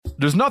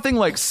There's nothing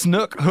like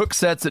snook hook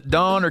sets at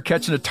dawn or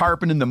catching a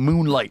tarpon in the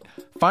moonlight.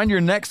 Find your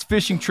next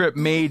fishing trip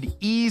made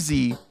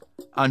easy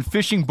on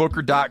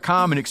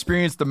fishingbooker.com and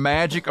experience the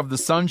magic of the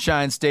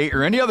Sunshine State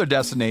or any other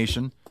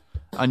destination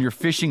on your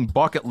fishing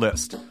bucket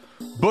list.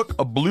 Book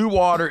a blue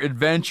water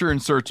adventure in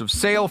search of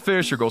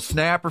sailfish or go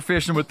snapper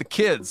fishing with the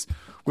kids.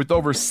 With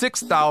over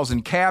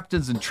 6,000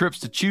 captains and trips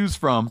to choose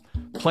from,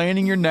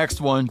 planning your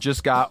next one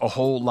just got a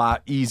whole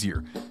lot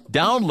easier.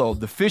 Download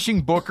the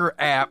Fishing Booker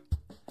app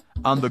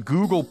on the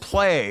Google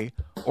Play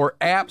or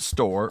App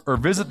Store or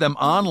visit them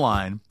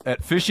online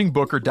at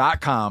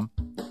fishingbooker.com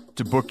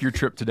to book your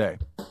trip today.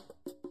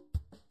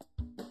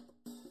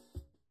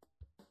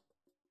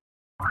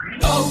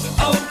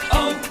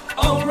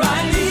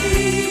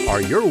 O'Reilly.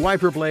 Are your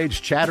wiper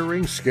blades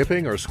chattering,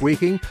 skipping, or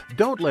squeaking?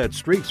 Don't let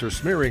streaks or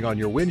smearing on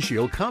your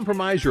windshield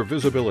compromise your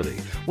visibility.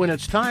 When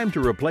it's time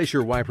to replace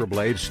your wiper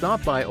blades,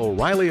 stop by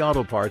O'Reilly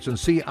Auto Parts and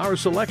see our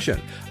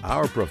selection.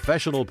 Our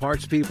professional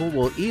parts people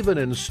will even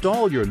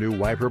install your new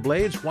wiper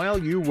blades while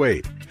you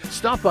wait.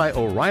 Stop by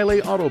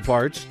O'Reilly Auto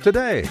Parts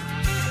today.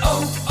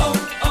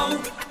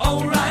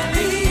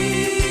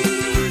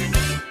 O'Reilly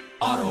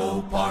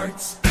Auto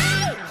Parts.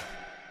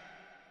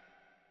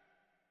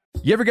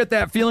 You ever get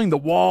that feeling the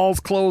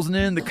walls closing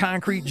in, the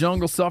concrete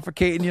jungle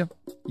suffocating you?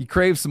 You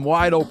crave some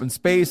wide open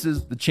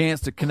spaces, the chance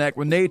to connect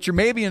with nature,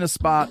 maybe in a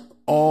spot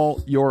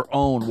all your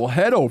own. Well,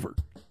 head over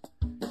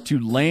to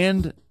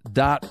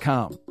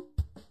land.com.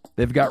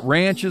 They've got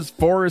ranches,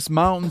 forests,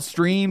 mountains,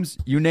 streams,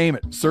 you name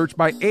it. Search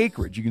by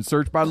acreage. You can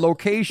search by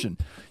location.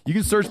 You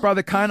can search by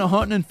the kind of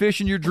hunting and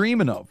fishing you're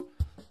dreaming of.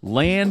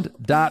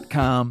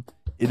 Land.com.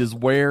 It is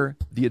where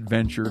the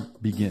adventure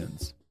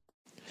begins.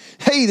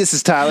 Hey, this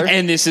is Tyler.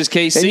 And this is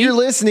KC. And you're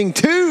listening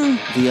to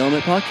The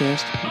Element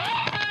Podcast.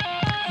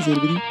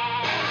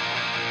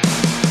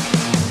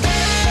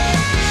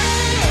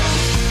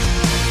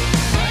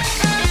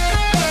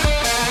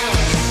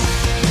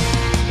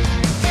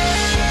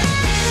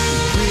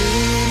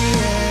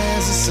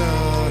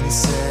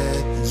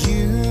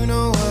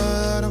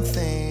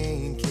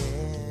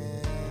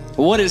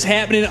 What is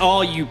happening,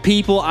 all you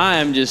people? I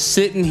am just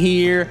sitting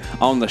here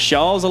on the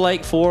Shaws of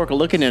Lake Fork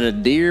looking at a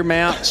deer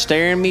mount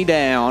staring me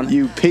down.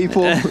 You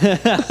people. It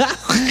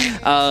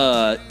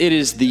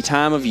is the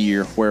time of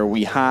year where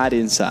we hide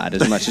inside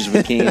as much as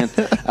we can.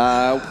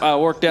 I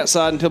worked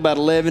outside until about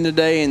 11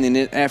 today, and then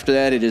after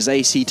that, it is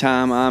AC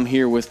time. I'm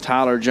here with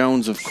Tyler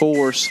Jones, of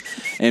course,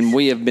 and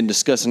we have been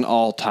discussing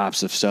all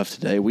types of stuff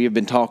today. We have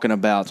been talking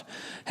about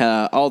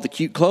all the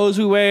cute clothes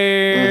we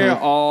wear,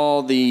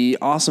 all the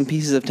awesome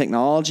pieces of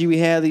technology we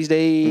have these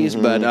days,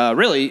 but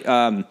really,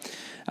 I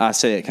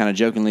say it kind of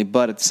jokingly,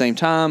 but at the same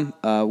time,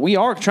 we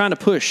are trying to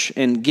push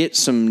and get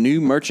some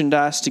new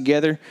merchandise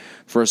together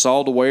for us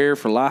all to wear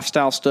for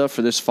lifestyle stuff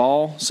for this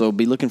fall, so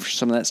be looking for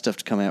some of that stuff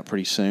to come out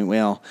pretty soon.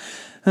 Well,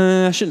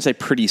 I shouldn't say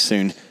pretty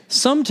soon.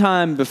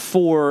 Sometime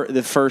before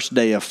the first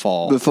day of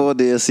fall. Before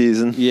deer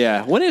season.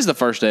 Yeah. When is the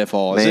first day of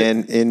fall?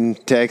 Man, in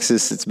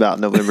Texas, it's about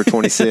November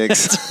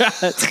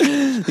 26th.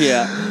 Right.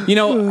 Yeah. You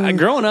know,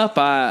 growing up,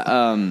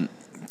 I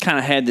kind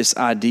of had this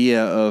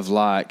idea of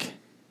like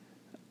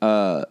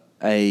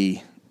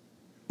a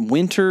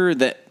winter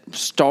that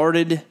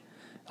started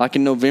like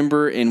in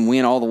November and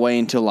went all the way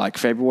until like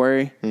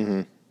February.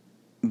 Mm-hmm.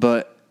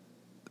 But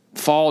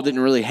fall didn't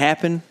really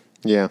happen.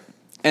 Yeah.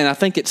 And I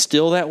think it's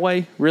still that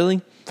way,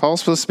 really.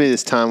 Fall's supposed to be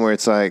this time where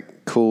it's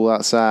like cool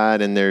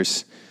outside and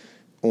there's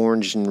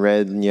orange and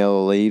red and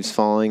yellow leaves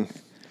falling.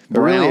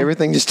 But really,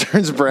 everything just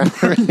turns brown.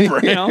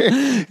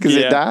 Because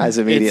it dies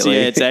immediately.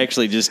 It's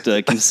actually just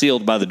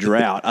concealed by the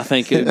drought. I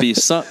think it would be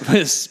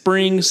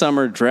spring,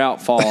 summer,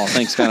 drought, fall. I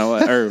think it's kind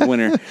of or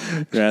winter,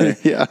 rather.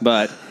 Yeah.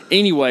 But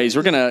anyways,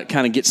 we're gonna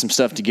kind of get some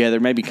stuff together.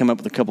 Maybe come up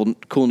with a couple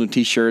cool new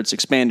T-shirts,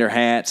 expand our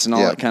hats, and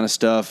all that kind of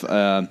stuff.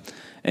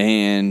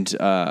 And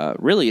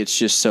really, it's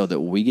just so that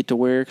we get to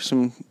wear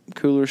some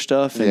cooler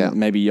stuff, and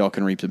maybe y'all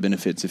can reap the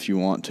benefits if you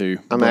want to.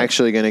 I'm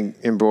actually going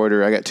to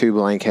embroider. I got 2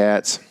 blank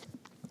hats.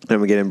 I'm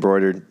going to get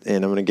embroidered,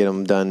 and I'm going to get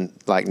them done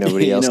like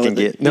nobody else can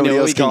get. Nobody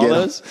else can get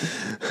those?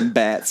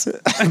 Bats.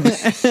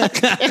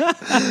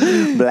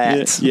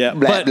 Blats. Yeah.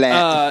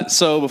 But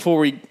so before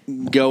we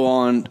go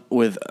on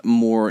with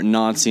more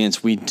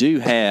nonsense, we do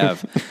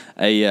have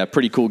a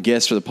pretty cool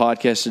guest for the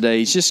podcast today.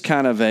 He's just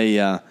kind of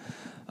a,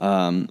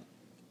 I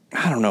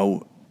don't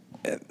know,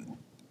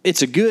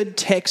 it's a good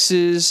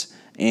Texas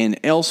and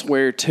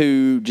elsewhere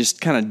too,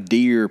 just kind of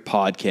deer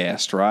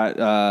podcast,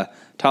 right?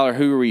 Tyler,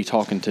 who are we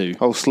talking to?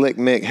 Oh, Slick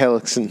Mick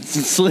Hellickson.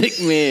 Slick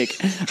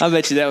Mick. I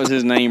bet you that was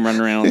his name running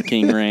around on the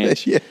King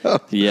Ranch. Yeah.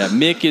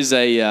 Mick is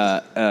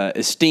a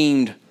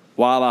esteemed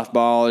wildlife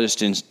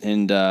biologist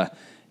and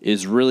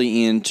is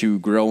really into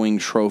growing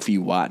trophy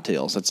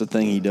whitetails. That's the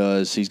thing he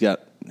does. He's done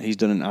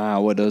it in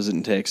Iowa, does it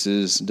in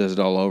Texas, does it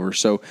all over.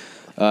 So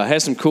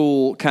has some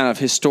cool kind of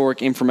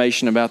historic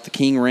information about the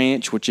King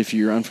Ranch, which if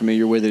you're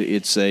unfamiliar with it,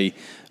 it's a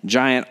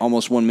giant,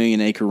 almost 1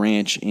 million acre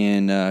ranch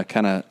in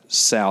kind of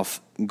south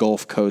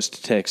Gulf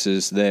Coast,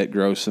 Texas, that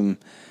grows some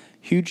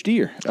huge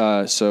deer.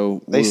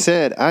 So they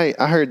said,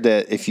 I heard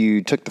that if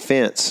you took the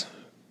fence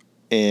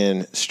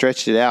and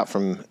stretched it out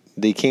from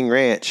the King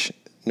Ranch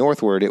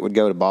northward, it would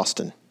go to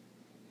Boston.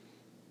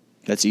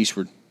 That's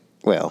eastward.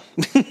 Well,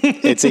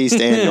 it's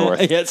east and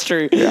north. Yeah, that's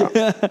true.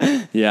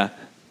 Yeah. Yeah.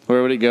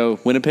 Where would it go?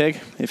 Winnipeg,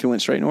 if it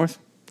went straight north?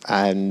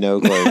 I have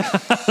no clue.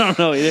 I don't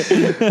know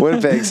either.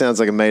 Winnipeg sounds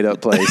like a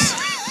made-up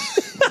place.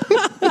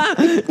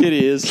 It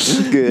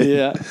is. Good.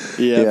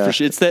 Yeah, for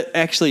sure. It's that,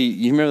 actually,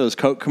 you remember those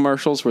Coke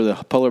commercials where the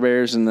polar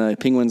bears and the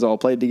penguins all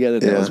played together?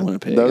 That was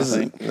Winnipeg, those,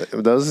 I think.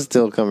 Those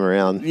still come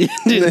around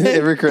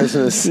every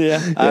Christmas.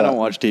 Yeah. I don't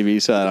watch TV,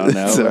 so I don't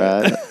know. That's all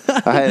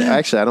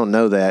right. I don't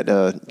know that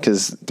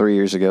because 3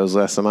 years ago was the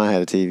last time I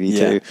had a TV,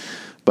 too.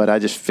 But I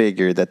just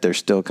figured that they're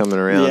still coming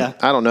around. Yeah.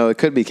 I don't know. It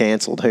could be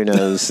canceled. Who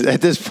knows?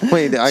 At this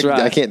point,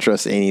 I can't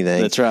trust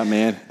anything. That's right,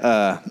 man.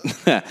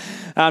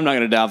 I'm not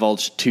going to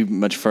divulge too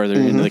much further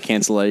into the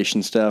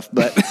cancellation stuff.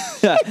 But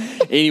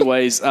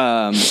anyways,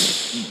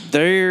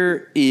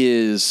 there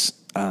is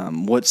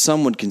what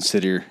some would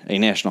consider a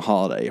national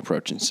holiday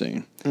approaching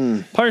soon.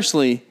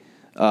 Personally,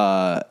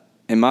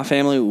 in my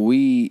family,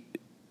 we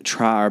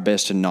try our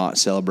best to not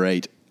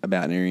celebrate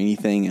about near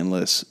anything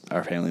unless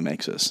our family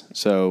makes us.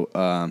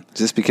 So,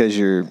 just because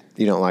you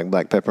don't like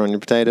black pepper on your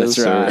potatoes?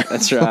 That's right.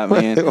 That's right,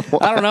 man.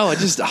 I don't know.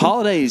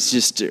 Holidays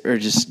are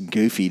just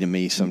goofy to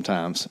me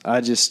sometimes. I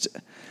just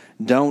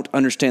don't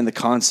understand the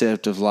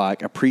concept of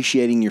like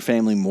appreciating your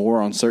family more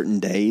on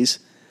certain days.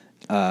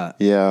 I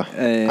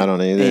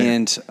don't either.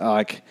 And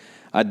like,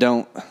 I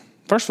don't.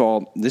 First of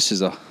all, this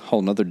is a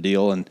whole nother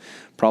deal, and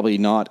probably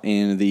not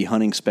in the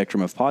hunting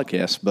spectrum of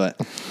podcasts.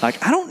 But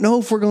like, I don't know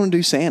if we're going to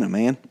do Santa,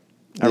 man.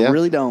 I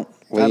really don't.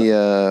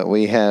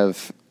 We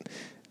have,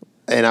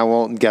 and I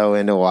won't go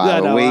into why.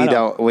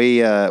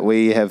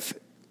 We have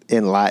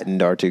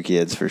enlightened our two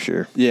kids for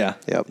sure. Yeah.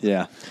 Yep.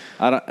 Yeah.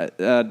 I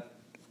don't.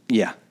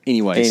 Yeah.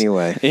 Anyways.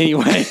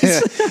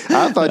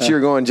 I thought you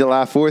were going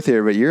July 4th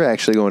here, but you're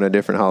actually going to a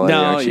different holiday.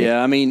 No. Aren't you?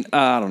 Yeah. I mean,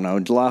 I don't know.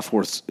 July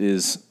 4th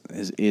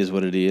is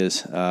what it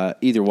is.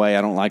 Either way,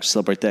 I don't like to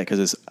celebrate that because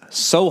it's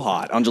so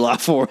hot on July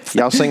 4th.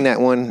 Y'all sing that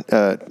one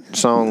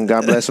song,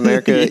 God Bless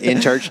America, in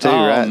church too,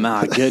 right? Oh,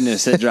 my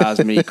goodness. It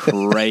drives me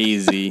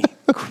crazy.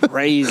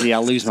 I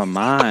lose my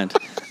mind.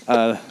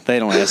 They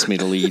don't ask me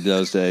to lead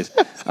those days.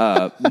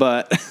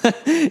 But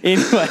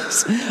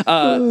anyways,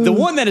 the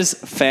one that is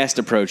fast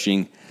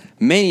approaching,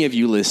 many of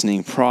you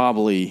listening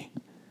probably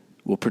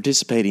will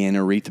participate in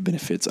or reap the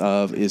benefits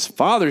of, is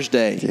Father's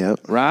Day. Yep.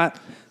 Right?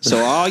 So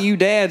all you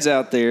dads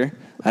out there,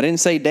 I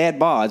didn't say dad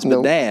bods,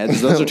 but dads,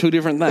 those are two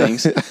different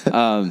things.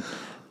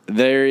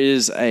 There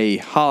is a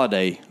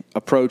holiday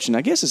approaching.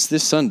 I guess it's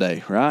this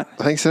Sunday, right?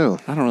 I think so.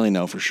 I don't really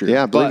know for sure.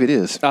 Yeah, I believe it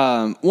is.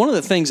 One of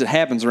the things that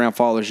happens around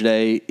Father's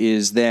Day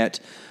is that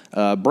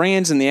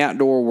brands in the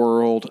outdoor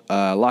world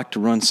like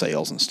to run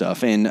sales and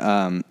stuff.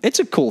 And it's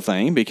a cool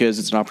thing because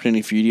it's an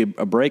opportunity for you to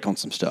get a break on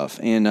some stuff.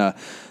 And a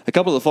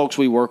couple of the folks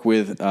we work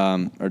with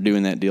are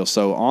doing that deal.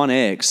 So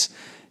OnX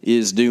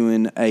is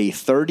doing a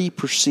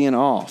 30%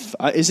 off.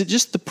 Is it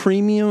just the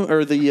premium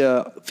or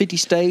the 50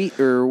 state,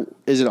 or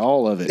is it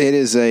all of it? It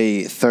is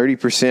a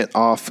 30%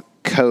 off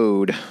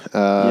code.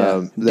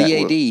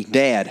 DAD,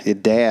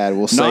 dad. Dad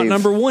will save. Not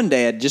number one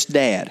dad, just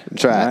dad.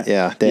 That's right.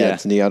 Yeah,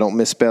 dad. Yeah. I don't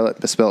misspell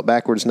it, spell it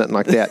backwards, nothing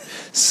like that.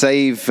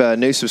 Save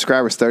new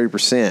subscribers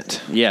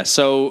 30%. Yeah,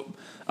 so,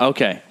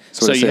 okay.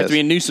 So you have to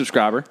be a new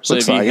subscriber. So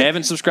if you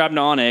haven't subscribed to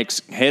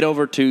OnX, head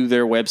over to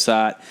their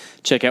website,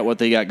 check out what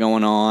they got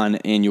going on,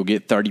 and you'll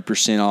get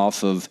 30%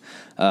 off of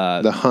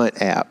the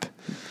Hunt app.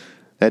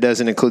 That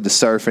doesn't include the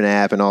surfing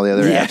app and all the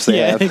other apps they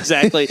have.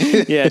 Exactly.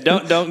 Yeah,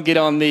 don't get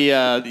on the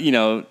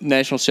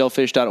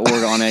nationalshellfish.org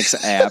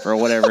OnX app or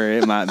whatever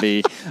it might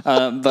be.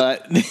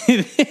 But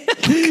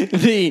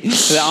the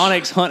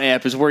OnX Hunt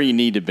app is where you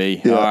need to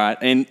be. Yeah. All right,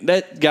 and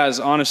that, guys,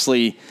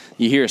 honestly,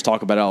 you hear us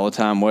talk about it all the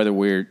time, whether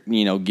we're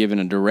giving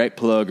a direct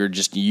plug or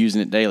just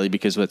using it daily,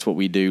 because that's what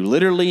we do.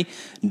 Literally,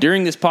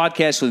 during this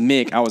podcast with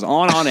Mick, I was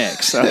on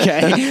OnX.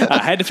 Okay,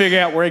 I had to figure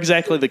out where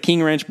exactly the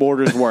King Ranch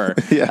borders were,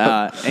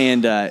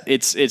 and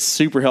it's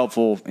super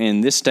helpful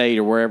in this state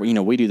or wherever.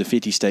 We do the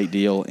 50 state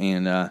deal,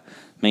 and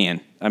man,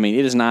 I mean,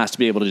 it is nice to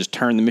be able to just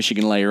turn the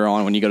Michigan layer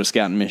on when you go to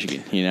scout in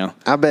Michigan,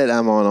 I bet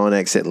I'm on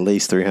OnX at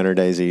least 300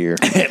 days a year.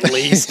 At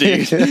least,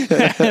 dude.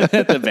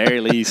 At the very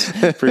least,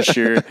 for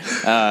sure.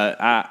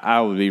 I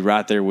would be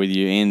right there with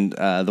you. And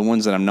the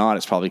ones that I'm not,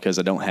 it's probably because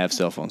I don't have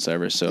cell phone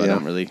service, so I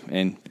don't really.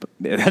 And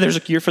there's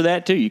a cure for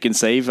that, too. You can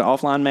save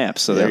offline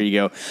maps, so there you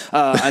go.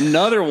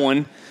 Another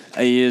one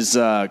is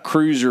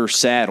Cruiser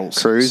saddles.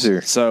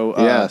 Cruiser.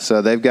 So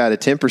so they've got a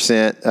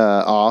 10%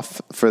 off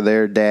for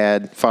their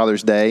dad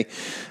Father's Day.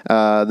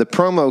 The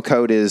promo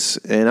code is,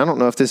 and I don't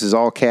know if this is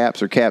all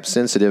caps or cap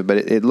sensitive, but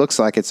it looks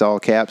like it's all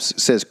caps. It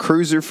says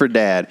Cruiser for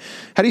Dad.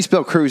 How do you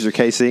spell Cruiser,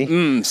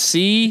 KC?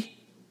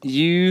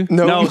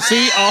 No,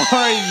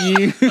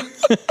 C-R-U.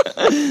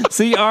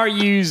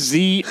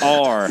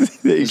 C-R-U-Z-R.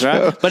 There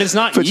right? But it's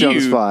not Put you on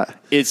the U. spot.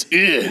 It's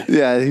Yeah.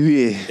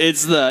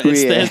 It's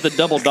it has the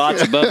double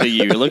dots above the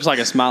U. It looks like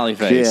a smiley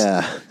face.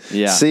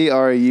 Yeah.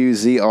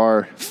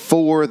 C-R-U-Z-R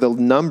 4, the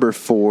number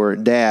 4,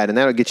 Dad, and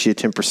that'll get you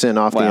 10%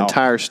 off the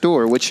entire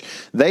store, which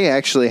they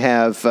actually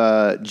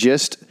have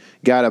just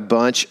got a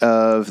bunch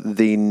of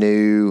the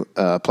new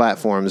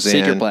platforms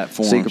Secret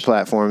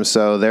platforms.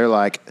 So they're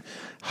like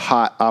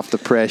hot off the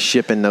press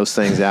shipping those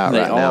things out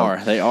right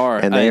now. They are.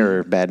 And they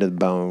are bad to the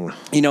bone.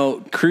 You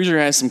know, Cruiser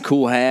has some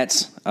cool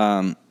hats.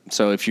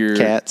 So if you're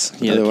cats,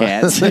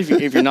 cats.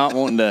 if you're not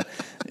wanting to,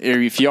 or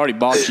if you already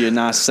bought you a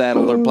nice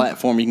saddle or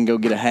platform, you can go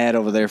get a hat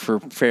over there for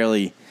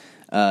fairly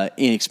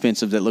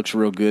inexpensive that looks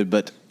real good.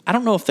 But I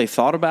don't know if they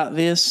thought about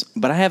this,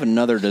 but I have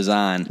another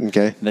design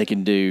they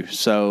can do.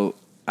 So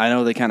I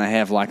know they kind of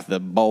have like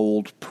the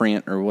bold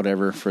print or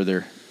whatever for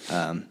their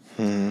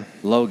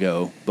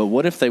logo, but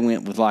what if they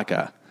went with like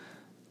a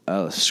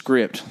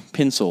script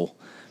pencil,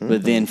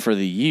 but then for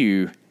the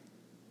U,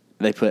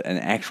 they put an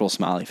actual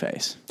smiley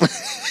face?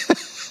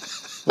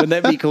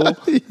 Wouldn't that be cool?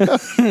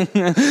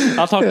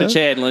 I'll talk to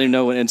Chad and let him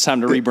know when it's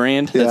time to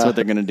rebrand. That's what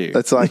they're going to do.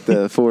 That's like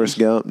the Forrest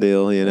Gump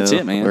deal, you know. That's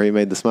it, man. Where he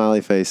made the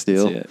smiley face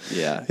deal. That's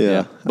it.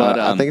 Yeah. But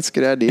I think it's a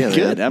good idea, man.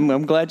 Good.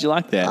 I'm glad you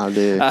like that. I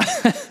do.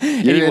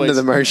 You're into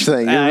the merch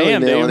thing. You're really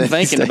nailing it. I'm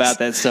thinking about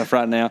that stuff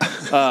right now.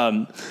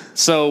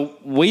 So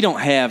we don't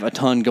have a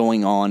ton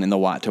going on in the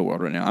whitetail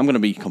world right now. I'm going to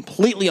be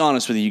completely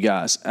honest with you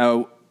guys.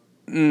 If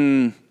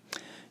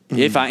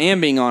I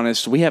am being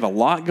honest, we have a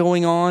lot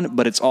going on,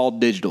 but it's all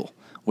digital.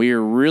 We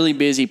are really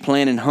busy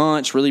planning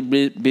hunts, really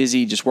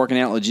busy just working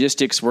out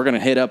logistics. We're going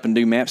to head up and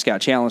do Map Scout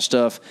Challenge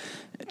stuff.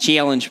 I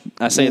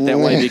say it that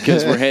way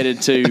because we're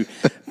headed to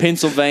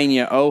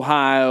Pennsylvania,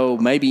 Ohio,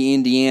 maybe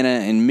Indiana,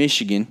 and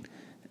Michigan.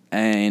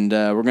 And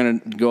we're going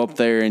to go up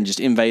there and just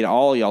invade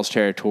all y'all's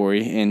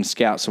territory and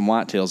scout some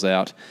whitetails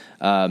out.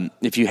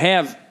 If you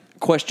have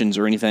questions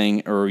or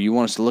anything, or you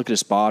want us to look at a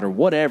spot or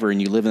whatever, and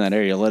you live in that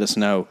area, let us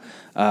know.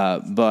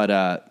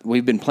 But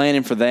we've been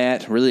planning for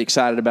that. Really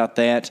excited about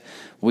that.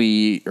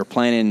 We are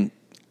planning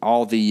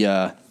all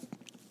the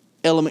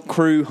element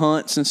crew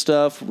hunts and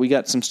stuff. We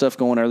got some stuff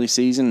going early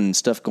season and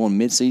stuff going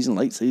mid-season,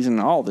 late season,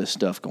 and all this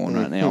stuff going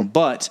right now.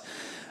 But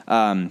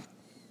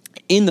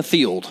in the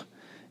field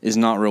is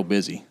not real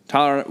busy.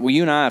 Tyler,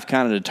 you and I have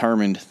kind of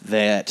determined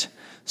that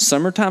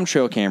summertime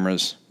trail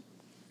cameras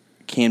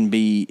can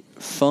be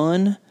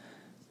fun,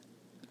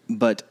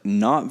 but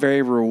not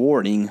very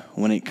rewarding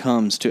when it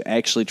comes to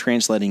actually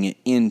translating it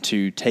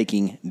into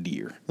taking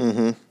deer.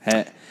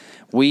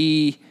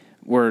 We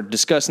were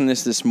discussing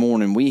this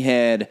morning. We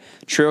had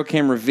trail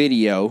camera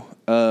video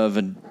of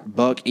a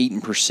buck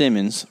eating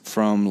persimmons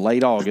from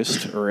late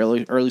August or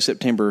early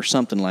September or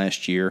something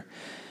last year.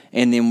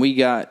 And then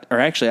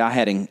I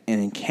had an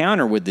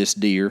encounter with this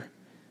deer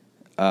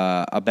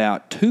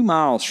about 2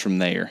 miles from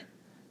there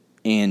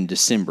in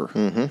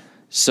December.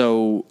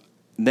 So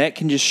that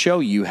can just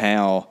show you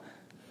how,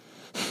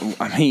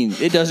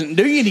 it doesn't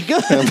do you any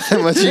good.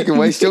 How much you can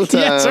waste your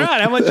time. Yeah, that's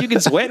right. How much you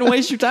can sweat and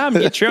waste your time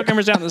and get trail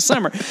cameras out in the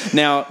summer.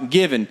 Now,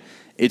 given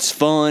it's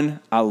fun,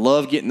 I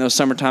love getting those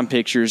summertime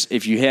pictures.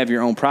 If you have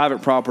your own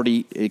private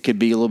property, it could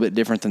be a little bit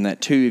different than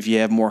that too. If you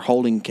have more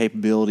holding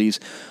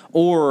capabilities,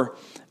 or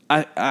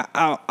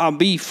I'll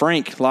be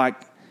frank, like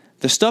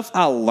the stuff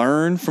I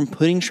learn from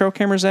putting trail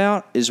cameras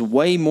out is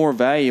way more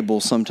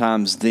valuable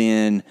sometimes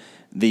than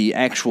the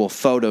actual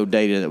photo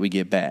data that we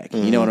get back.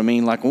 You know what I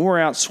mean? Like when we're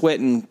out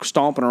sweating,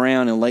 stomping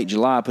around in late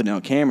July, putting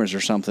out cameras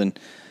or something,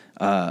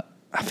 I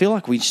feel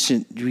like we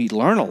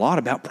learn a lot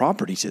about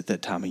properties at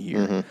that time of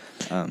year.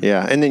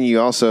 And then you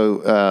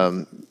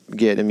also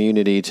get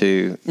immunity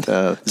to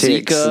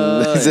ticks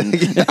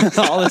and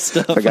all this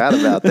stuff. Forgot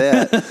about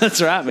that.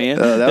 That's right, man.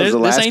 That was the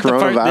last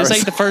coronavirus. This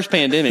ain't the first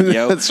pandemic,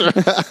 yo. That's right.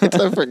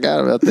 I forgot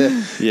about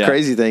that. Yeah.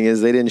 Crazy thing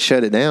is they didn't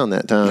shut it down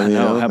that time. I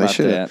know. How about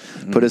that?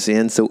 Put us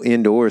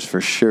indoors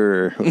for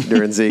sure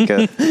during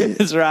Zika.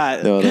 That's right.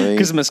 You know what I mean?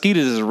 Because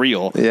mosquitoes is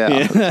real.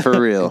 Yeah, for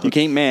real. You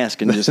can't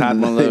mask and just hide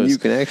one of those. You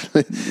can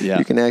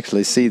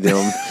actually see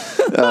them.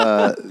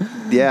 I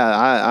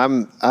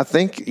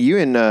think you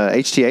and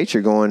HTH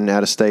are going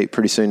out of state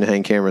pretty soon to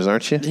hang cameras,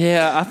 aren't you?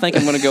 Yeah, I think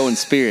I'm going to go in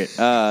spirit.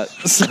 HTH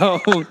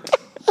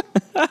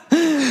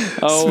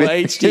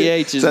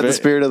is that the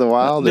spirit of the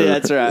wild? Yeah,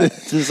 that's right.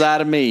 It's inside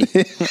of me.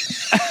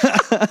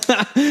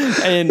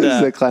 And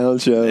it's a clown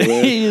show.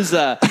 Man.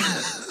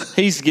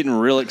 He's getting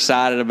real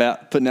excited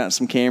about putting out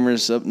some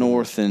cameras up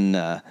north, and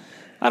I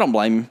don't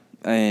blame him.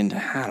 And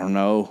I don't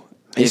know.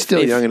 He's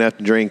still young enough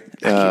to drink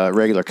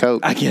regular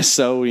Coke. I guess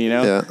so, you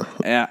know.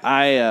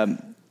 Yeah.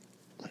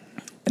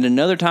 At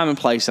another time and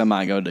place, I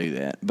might go do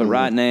that. But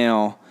right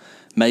now,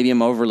 maybe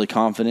I'm overly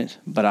confident,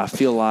 but I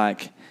feel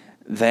like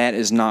that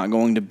is not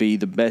going to be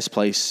the best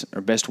place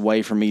or best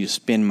way for me to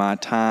spend my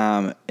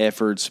time,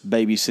 efforts,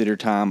 babysitter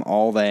time,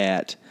 all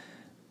that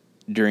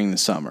during the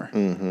summer,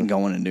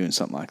 going and doing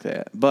something like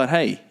that. But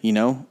hey, you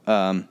know,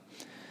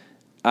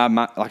 I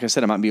might, like I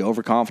said, I might be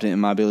overconfident in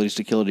my abilities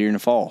to kill a deer in the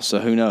fall. So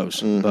who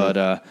knows? Mm-hmm.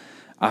 But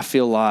I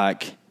feel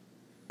like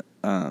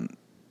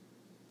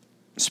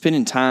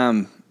spending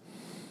time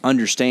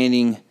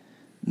understanding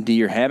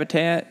deer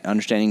habitat,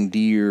 understanding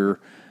deer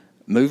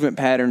movement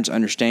patterns,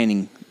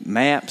 understanding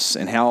maps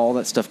and how all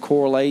that stuff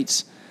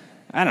correlates.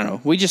 I don't know.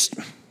 We just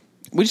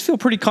feel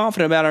pretty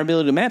confident about our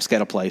ability to map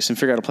scout a place and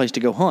figure out a place to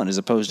go hunt, as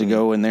opposed to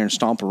go in there and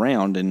stomp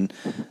around and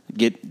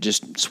get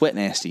just sweat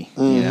nasty.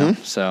 You know.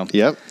 So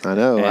yep, I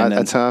know.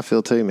 That's how I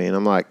feel too, man.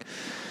 I'm like,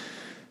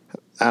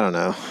 I don't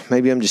know.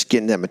 Maybe I'm just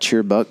getting that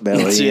mature buck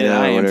belly. You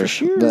know, I am whatever. for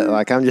sure. But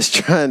like, I'm just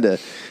trying to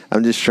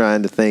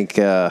think.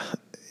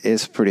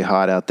 It's pretty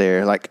hot out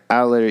there. Like,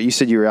 you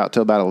said you were out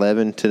till about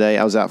 11 today.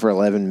 I was out for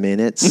 11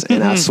 minutes,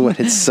 and I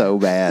sweated so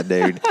bad,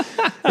 dude.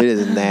 It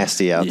is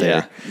nasty out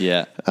there.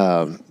 Yeah.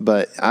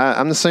 But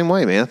I'm the same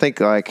way, man. I think,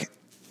 like,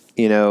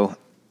 you know,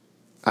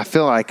 I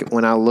feel like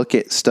when I look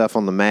at stuff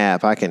on the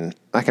map, I can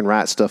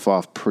write stuff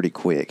off pretty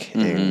quick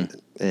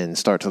and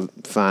start to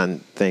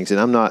find things. And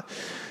I'm not,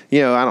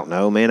 you know, I don't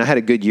know, man. I had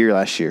a good year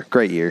last year,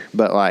 great year,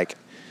 but like,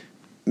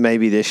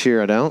 maybe this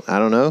year I don't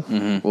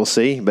know. We'll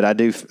see. But I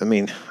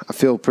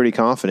feel pretty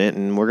confident,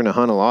 and we're going to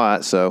hunt a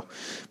lot. So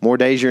more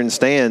days you're in the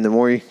stand, the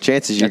more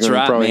chances you're going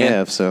to probably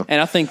have. So, and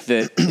I think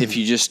that if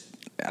you just,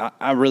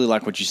 I really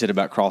like what you said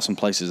about crossing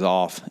places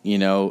off. You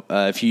know,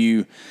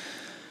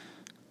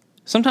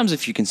 sometimes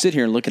if you can sit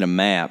here and look at a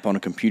map on a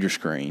computer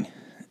screen,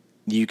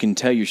 you can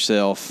tell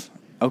yourself,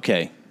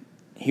 okay,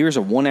 here's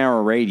a 1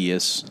 hour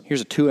radius,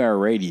 here's a 2 hour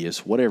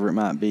radius, whatever it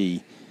might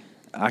be.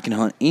 I can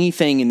hunt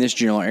anything in this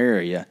general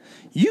area.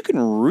 You can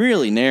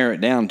really narrow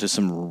it down to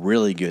some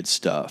really good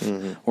stuff.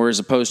 Whereas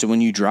opposed to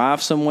when you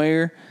drive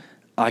somewhere,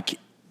 like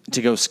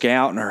to go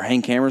scout or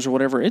hang cameras or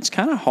whatever, it's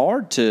kind of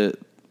hard to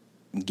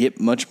get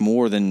much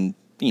more than,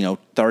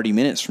 30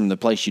 minutes from the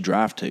place you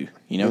drive to,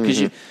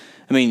 because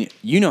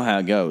you know how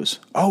it goes.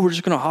 Oh, we're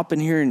just going to hop in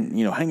here and,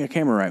 hang a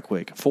camera right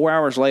quick. 4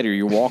 hours later,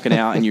 you're walking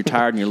out and you're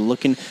tired and you're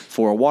looking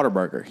for a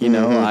Whataburger.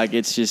 Like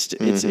it's just,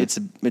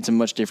 it's a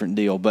much different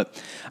deal.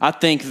 But I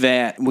think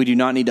that we do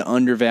not need to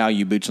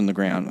undervalue boots on the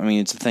ground. I mean,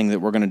 it's a thing that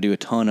we're going to do a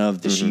ton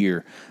of this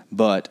year.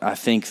 But I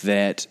think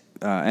that,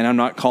 and I'm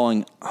not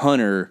calling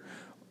Hunter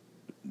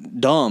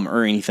dumb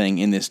or anything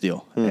in this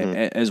deal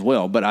as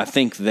well. But I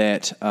think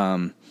that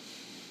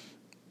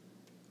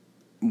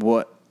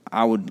what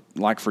I would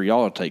like for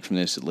y'all to take from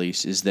this, at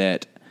least, is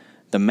that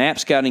the map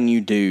scouting you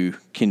do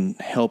can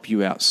help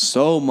you out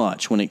so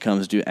much when it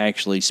comes to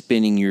actually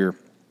spending your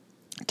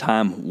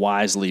time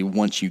wisely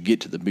once you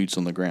get to the boots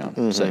on the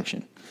ground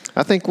section.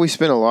 I think we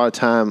spent a lot of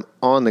time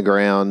on the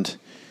ground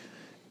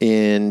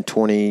in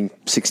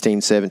 2016,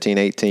 17,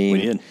 18.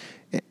 We did.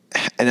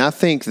 And I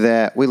think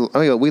that we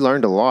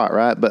learned a lot,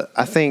 right? But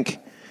I think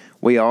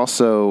we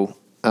also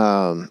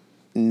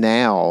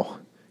now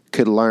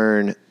could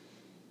learn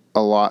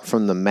a lot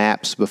from the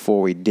maps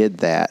before we did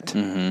that.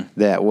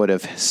 That would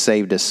have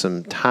saved us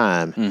some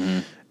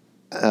time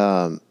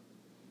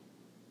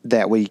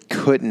that we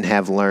couldn't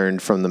have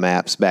learned from the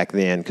maps back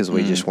then because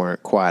we just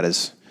weren't quite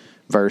as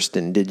versed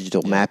in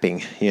digital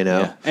mapping,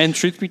 Yeah. And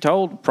truth be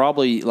told,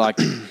 probably like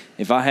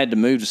if I had to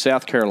move to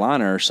South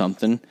Carolina or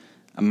something,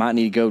 I might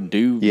need to go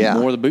do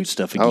more of the boot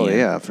stuff again. Oh,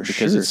 yeah, for sure.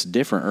 Because it's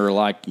different, or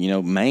like,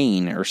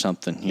 Maine or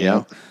something, you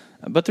know.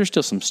 But there's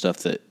still some stuff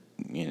that,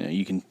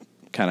 you can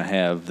kind of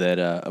have that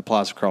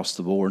applies across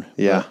the board.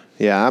 Yeah.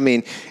 I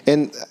mean,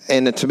 and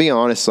to be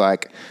honest,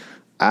 like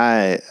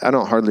I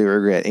don't hardly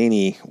regret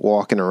any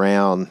walking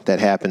around that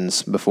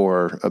happens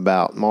before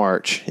about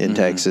March in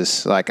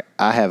Texas. Like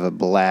I have a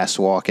blast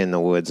walking in the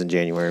woods in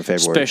January and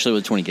February. Especially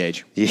with 20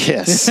 gauge.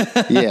 Yes.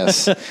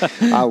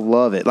 I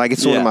love it. Like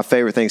it's one of my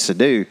favorite things to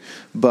do.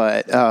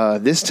 But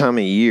this time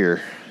of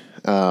year,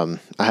 I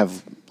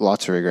have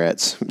lots of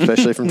regrets,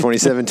 especially from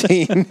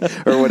 2017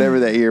 or whatever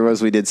that year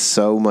was. We did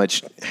so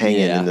much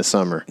hanging in the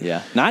summer.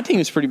 Yeah. 19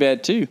 was pretty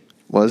bad too.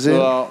 Was it?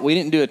 Well, we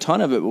didn't do a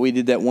ton of it, but we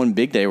did that one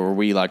big day where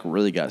we like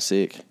really got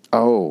sick.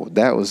 Oh,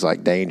 that was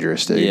like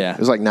dangerous, dude. Yeah. It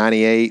was like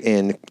 98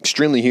 and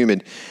extremely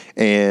humid.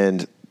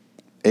 And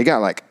it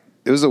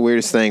was the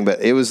weirdest thing,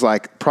 but it was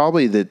like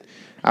probably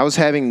I was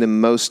having the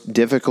most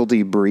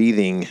difficulty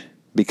breathing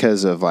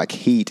because of like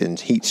heat and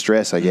heat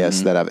stress, I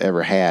guess, that I've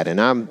ever had. And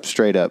I'm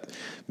straight up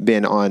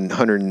been on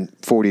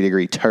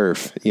 140-degree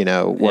turf,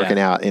 working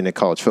out in a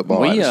college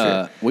football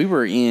atmosphere. We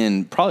were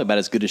in probably about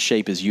as good a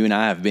shape as you and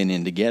I have been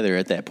in together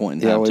at that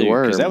point in time, we too.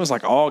 were. Because that was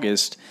like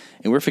August,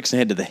 and we're fixing to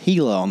head to the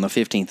Gila on the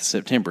 15th of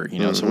September,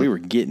 so we were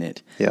getting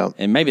it. Yeah.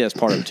 And maybe that's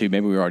part of it, too.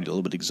 Maybe we were already a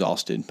little bit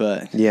exhausted,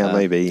 but... Yeah,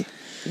 maybe.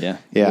 Yeah.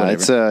 Yeah,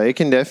 whatever. it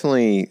can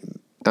definitely,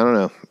 I don't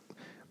know.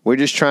 We're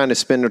just trying to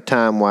spend our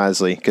time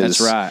wisely. That's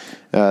right.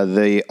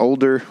 The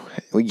older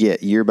we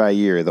get year by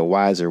year, the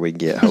wiser we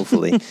get,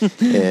 hopefully.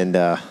 And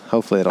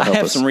hopefully it'll help us.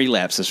 I have some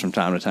relapses from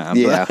time to time.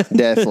 Yeah,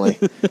 definitely.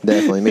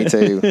 Definitely. Me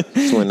too.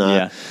 It's when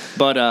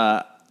But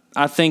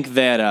I think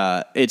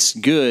that it's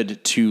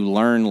good to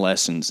learn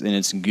lessons, and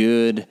it's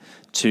good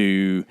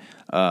to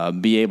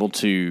be able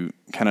to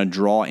kind of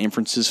draw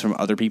inferences from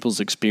other people's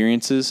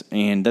experiences.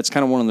 And that's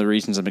kind of one of the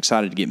reasons I'm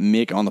excited to get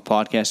Mick on the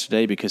podcast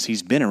today, because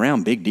he's been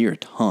around big deer a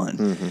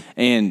ton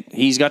and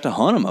he's got to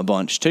hunt them a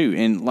bunch too.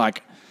 And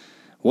like,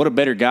 what a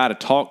better guy to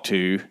talk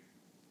to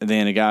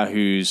than a guy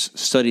who's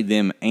studied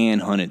them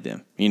and hunted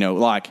them. You know,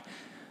 like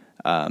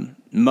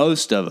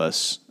most of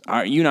us,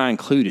 you and I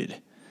included,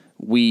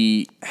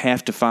 we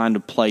have to find a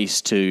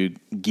place to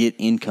get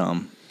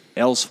income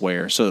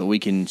elsewhere so that we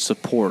can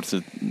support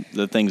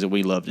the things that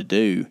we love to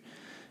do.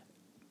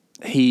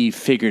 He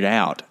figured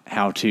out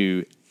how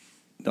to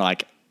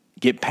like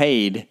get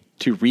paid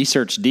to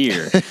research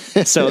deer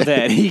so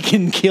that he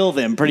can kill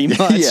them pretty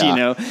much, you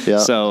know? Yeah.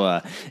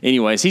 So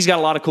anyways, he's got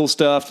a lot of cool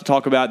stuff to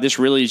talk about. This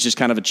really is just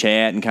kind of a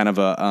chat and kind of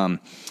a,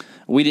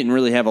 we didn't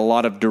really have a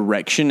lot of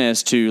direction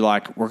as to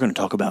like, we're going to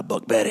talk about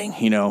buck bedding,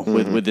 you know,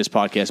 with this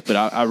podcast. But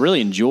I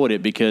really enjoyed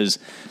it because,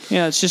 you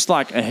know, it's just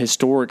like a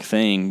historic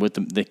thing with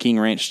the King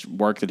Ranch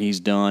work that he's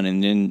done.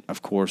 And then,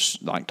 of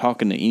course, like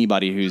talking to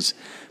anybody who's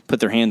put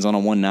their hands on a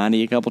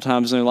 190 a couple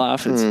times in their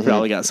life, it's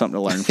probably got something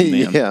to learn from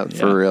them. Yeah,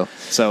 for real.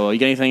 So you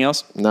got anything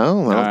else?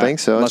 No, I don't think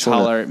so. Let's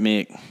holler at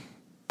Mick.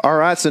 All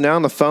right, so now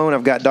on the phone,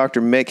 I've got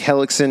Dr. Mick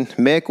Hellickson.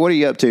 Mick, what are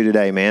you up to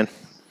today, man?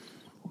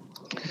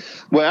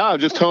 Well, I'm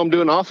just home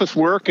doing office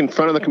work in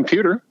front of the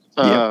computer.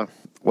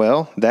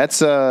 Well,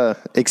 that's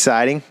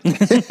exciting.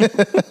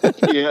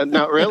 Yeah,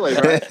 not really,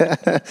 right?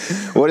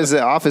 What is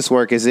the office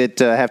work? Is it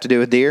have to do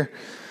with deer?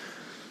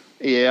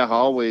 Yeah,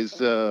 always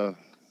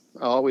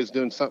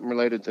doing something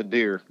related to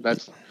deer.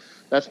 That's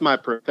my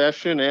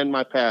profession and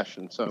my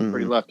passion, so I'm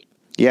pretty lucky.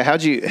 Yeah, how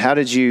did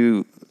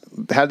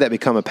that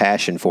become a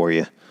passion for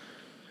you?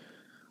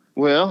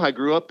 Well, I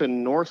grew up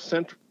in north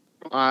central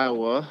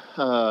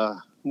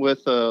Iowa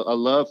with a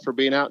love for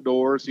being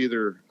outdoors,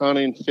 either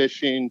hunting,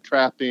 fishing,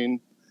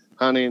 trapping,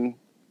 hunting,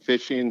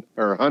 fishing,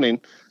 or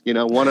hunting. You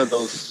know, one of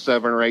those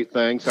 7 or 8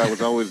 things I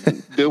was always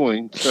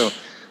doing. So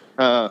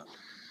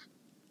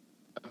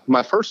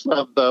my first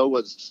love, though,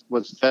 was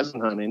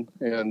pheasant hunting.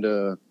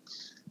 And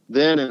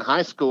then in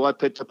high school, I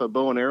picked up a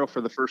bow and arrow for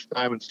the first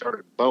time and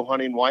started bow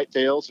hunting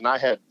whitetails. And I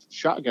had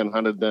shotgun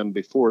hunted them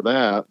before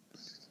that.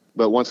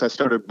 But once I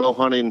started bow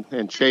hunting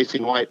and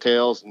chasing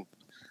whitetails and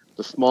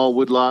the small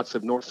woodlots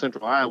of north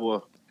central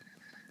Iowa,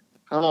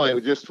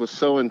 it just was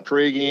so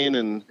intriguing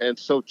and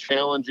so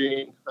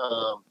challenging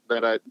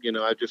that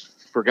I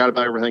just forgot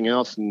about everything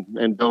else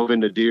and dove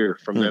into deer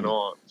from then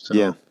on. So.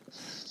 Yeah,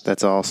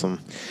 that's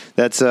awesome.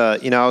 That's I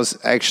was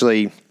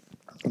actually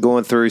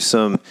going through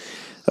some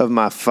of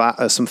my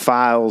some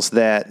files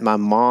that my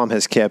mom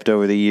has kept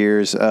over the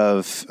years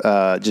of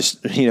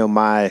just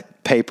my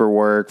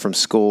paperwork from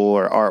school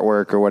or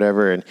artwork or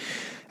whatever, and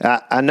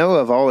I know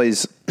I've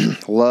always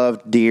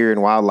loved deer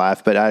and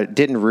wildlife, but I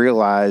didn't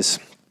realize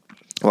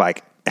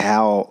like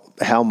how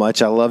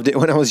much I loved it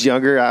when I was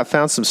younger. I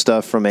found some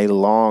stuff from a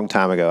long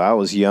time ago. I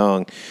was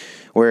young,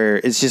 where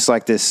it's just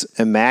like this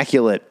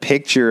immaculate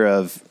picture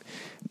of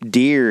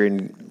deer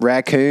and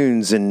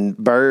raccoons and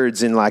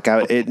birds, and like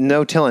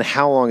no telling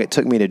how long it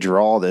took me to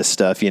draw this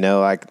stuff.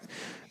 Like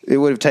it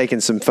would have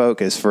taken some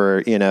focus for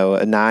a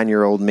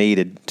 9-year-old me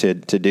to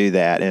do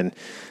that,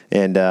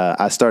 and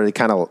I started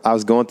I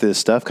was going through this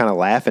stuff kind of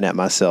laughing at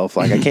myself.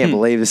 Like, I can't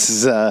believe this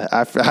is,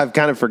 I've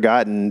kind of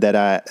forgotten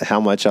how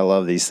much I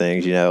love these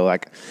things,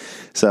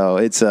 so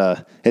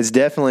it's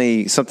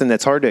definitely something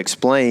that's hard to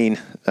explain,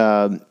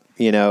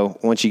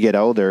 once you get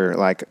older,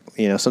 like,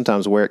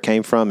 sometimes where it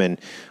came from and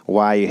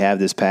why you have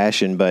this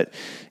passion, but,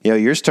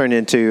 yours turned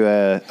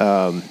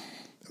into,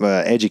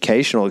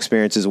 educational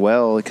experience as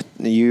well.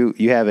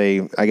 You have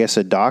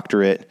a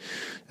doctorate,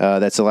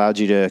 that's allowed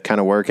you to kind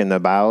of work in the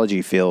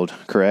biology field,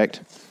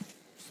 correct?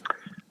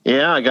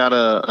 Yeah, I got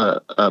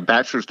a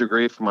bachelor's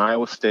degree from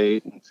Iowa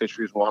State in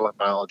fisheries and wildlife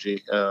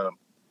biology.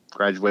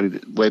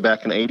 Graduated way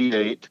back in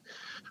 '88.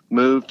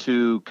 Moved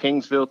to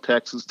Kingsville,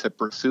 Texas to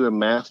pursue a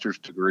master's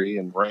degree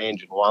in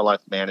range and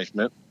wildlife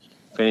management.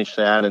 Finished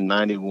that in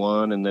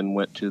 '91 and then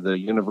went to the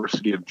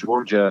University of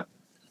Georgia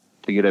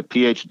to get a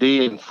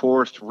PhD in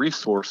forest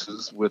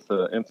resources with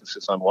an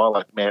emphasis on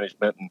wildlife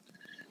management.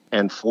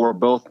 And for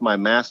both my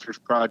master's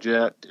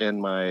project and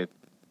my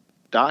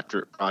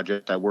doctorate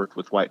project, I worked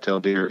with whitetail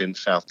deer in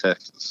South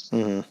Texas.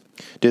 Mm-hmm.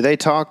 Do they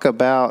talk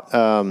about,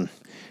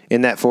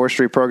 in that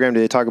forestry program, do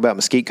they talk about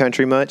mesquite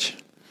country much?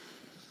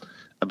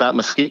 About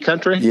mesquite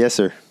country? Yes,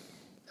 sir.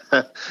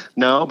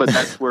 No, but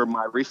that's where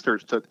my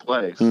research took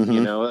place.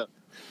 Mm-hmm.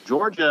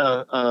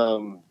 Georgia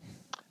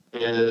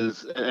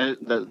is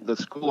the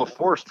School of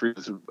Forestry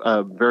is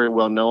very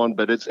well known,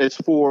 but it's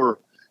for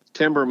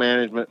timber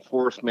management,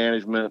 forest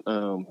management,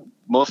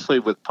 mostly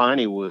with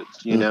piney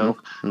woods,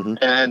 Mm-hmm.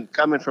 And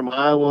coming from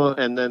Iowa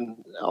and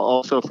then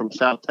also from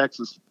South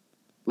Texas,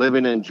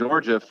 living in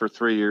Georgia for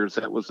 3 years,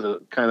 that was a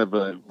kind of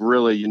a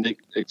really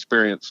unique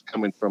experience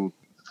coming from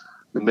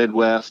the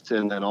Midwest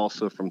and then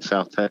also from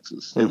South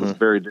Texas. It was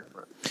very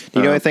different. Do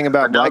you know anything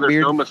about Blackbeard?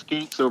 There's no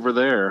mesquites over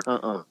there.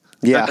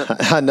 Yeah,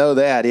 I know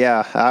that.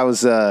 Yeah, I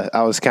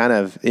was kind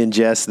of in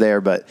jest there,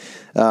 but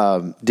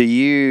do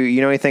you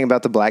know anything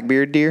about the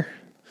Blackbeard deer?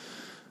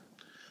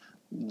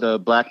 the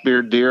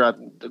black-bearded deer,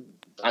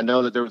 I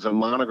know that there was a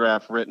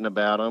monograph written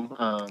about them.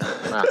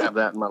 I have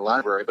that in my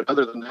library, but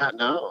other than that,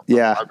 no.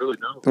 Yeah, I really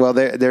don't. Well,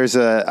 there's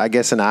I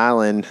guess an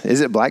island.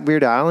 Is it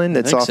Blackbeard Island?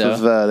 That's off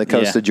of the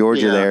coast of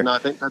Georgia. There. No, I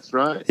think that's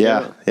right.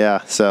 Yeah.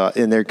 So,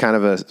 and they're kind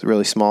of a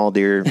really small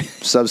deer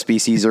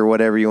subspecies or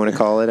whatever you want to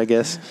call it, I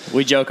guess.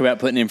 We joke about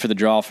putting in for the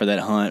draw for that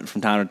hunt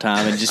from time to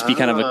time, and just be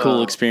kind of a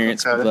cool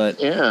experience. Okay.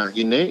 But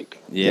unique.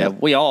 Yeah,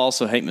 we all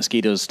also hate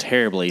mosquitoes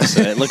terribly,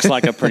 so it looks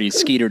like a pretty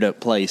skeetered up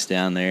place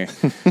down there.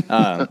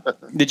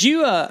 Did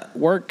you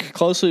work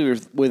closely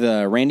with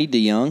Randy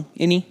DeYoung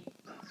any?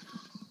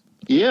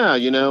 Yeah,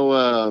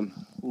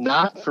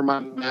 not for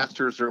my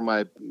master's or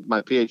my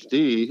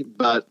PhD,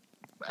 but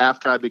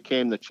after I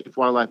became the chief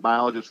wildlife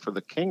biologist for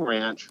the King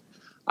Ranch,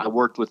 I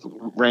worked with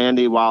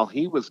Randy while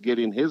he was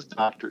getting his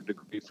doctorate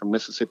degree from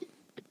Mississippi.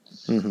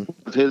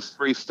 Mm-hmm. His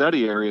 3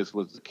 study areas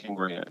was the King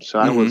Ranch. So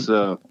I was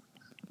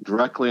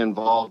directly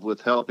involved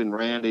with helping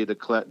Randy to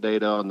collect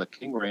data on the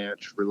King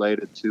Ranch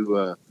related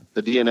to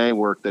the DNA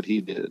work that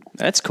he did.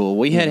 That's cool.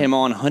 We had him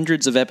on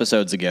hundreds of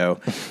episodes ago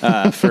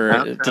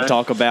to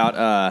talk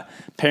about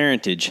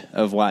parentage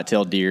of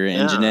whitetail deer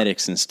and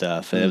genetics and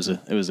stuff.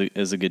 It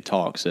was a good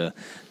talk. So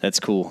that's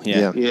cool.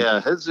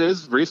 Yeah.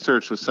 His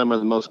research was some of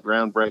the most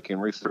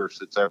groundbreaking research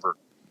that's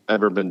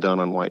ever been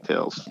done on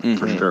whitetails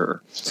for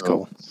sure. That's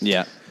cool.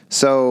 Yeah.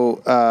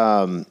 So,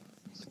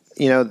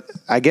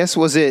 I guess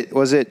was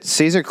it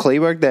Caesar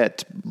Kleberg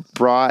that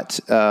brought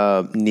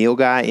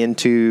Nilgai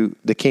into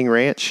the King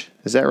Ranch?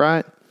 Is that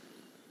right?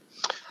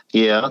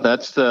 Yeah,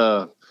 that's in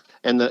the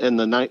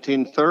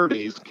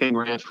 1930s. King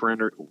Ranch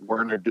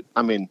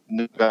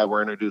Nilgai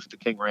were introduced to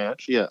King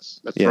Ranch.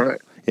 Yes, that's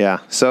right. Yeah,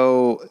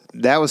 so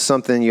that was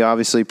something you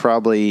obviously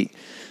probably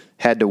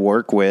had to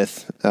work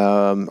with,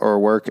 or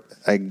work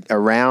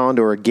around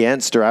or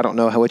against, or I don't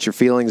know what your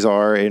feelings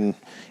are in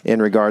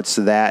regards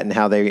to that and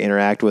how they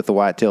interact with the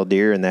whitetail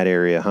deer in that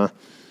area, huh?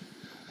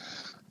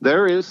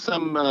 There is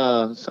some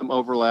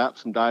overlap,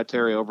 some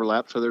dietary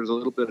overlap, so there's a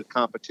little bit of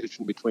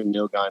competition between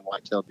Nilgai and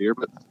whitetail deer,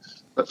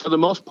 but for the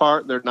most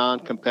part, they're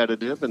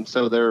non-competitive, and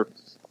so the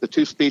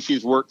 2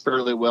 species work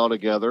fairly well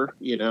together,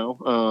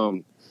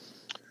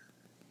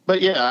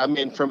 But yeah, I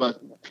mean, from a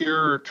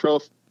pure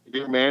trophy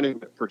deer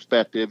management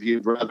perspective,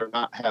 you'd rather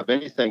not have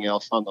anything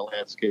else on the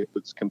landscape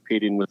that's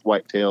competing with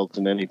whitetails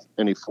in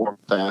any form or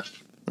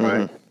fashion,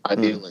 right?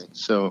 Ideally,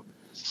 so.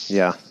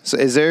 Yeah. So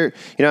is there,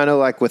 I know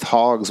like with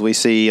hogs, we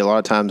see a lot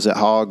of times that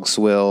hogs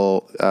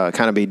will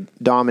kind of be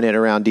dominant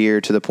around deer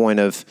to the point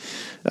of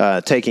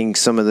taking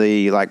some of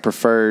the like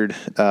preferred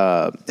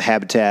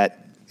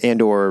habitat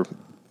and or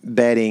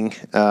bedding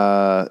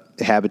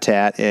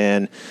habitat,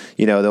 and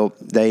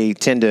they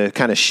tend to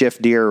kind of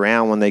shift deer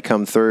around when they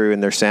come through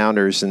in their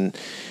sounders. And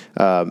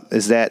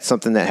is that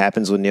something that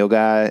happens with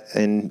Nilgai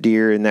and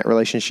deer in that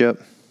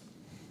relationship?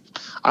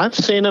 I've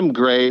seen them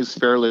graze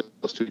fairly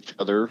close to each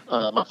other.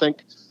 I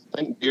think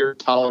deer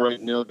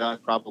tolerate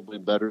Nilgai probably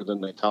better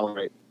than they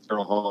tolerate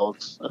feral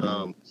hogs.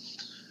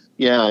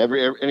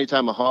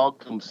 Anytime a hog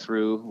comes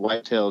through,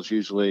 whitetails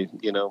usually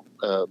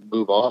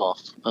move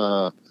off,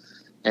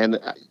 and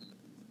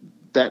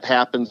that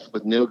happens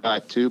with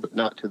Nilgai too, but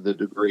not to the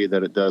degree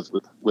that it does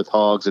with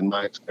hogs in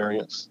my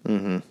experience.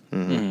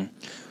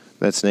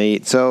 That's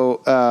neat.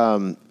 So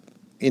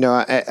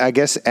I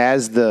guess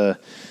as the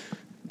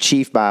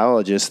chief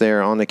biologist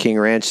there on the King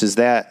Ranch, does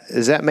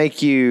that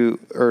make you,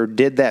 or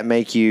did that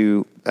make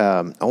you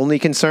only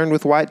concerned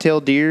with whitetail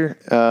deer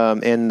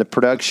and the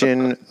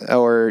production,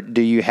 or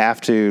do you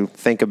have to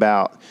think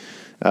about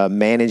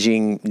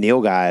managing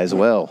Nilgai as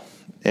well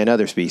and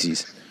other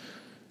species?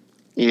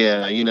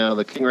 Yeah,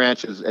 the King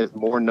Ranch is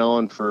more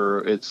known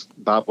for its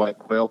bobwhite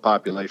quail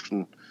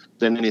population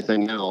than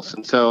anything else,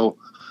 and so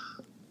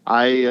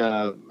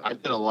I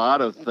did a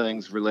lot of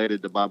things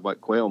related to bobwhite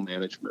quail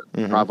management,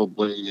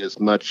 probably as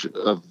much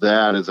of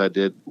that as I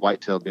did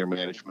whitetail deer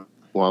management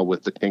while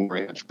with the King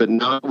Ranch. But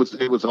no,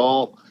 it was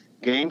all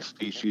game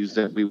species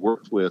that we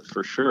worked with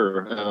for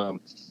sure.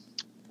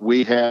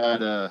 We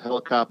had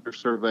helicopter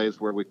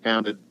surveys where we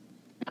counted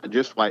not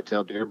just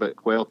whitetail deer, but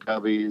quail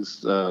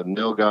coveys,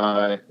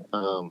 Nilgai,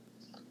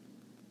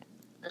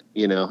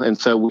 and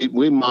so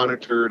we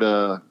monitored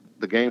the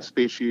game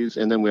species,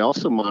 and then we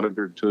also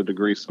monitored to a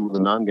degree some of the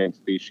non-game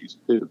species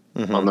too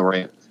on the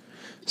ranch.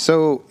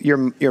 So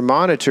you're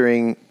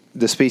monitoring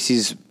the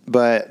species,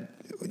 but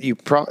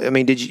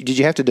did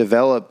you have to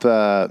develop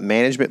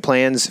management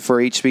plans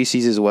for each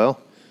species as well?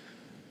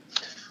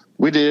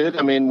 We did.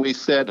 I mean, we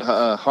set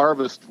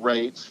harvest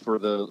rates for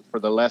the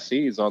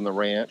lessees on the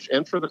ranch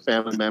and for the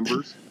family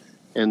members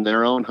in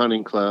their own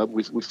hunting club.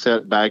 We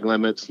set bag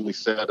limits, and we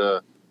set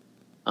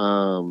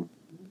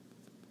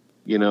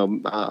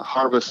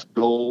harvest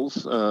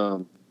goals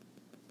for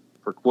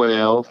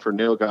quail, for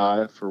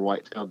Nilgai, for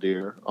whitetail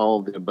deer,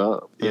 all of the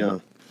above. Yeah.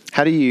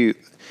 How do you,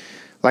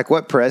 Like,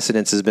 what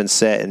precedence has been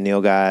set in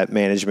Nilgai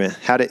management?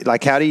 How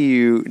do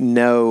you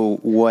know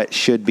what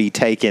should be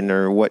taken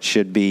or what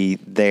should be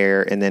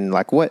there, and then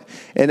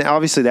and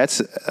obviously that's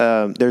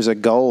there's a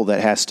goal that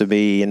has to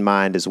be in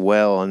mind as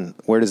well. And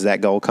where does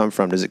that goal come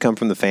from? Does it come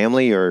from the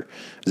family, or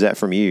is that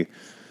from you?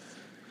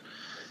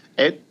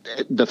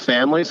 The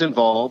family's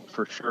involved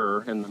for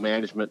sure in the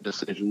management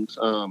decisions,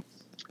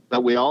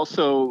 but we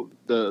also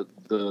the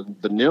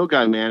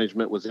Nilgai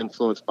management was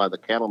influenced by the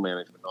cattle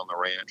management on the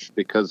ranch,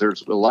 because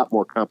there's a lot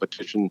more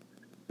competition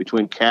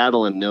between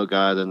cattle and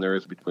Nilgai than there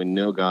is between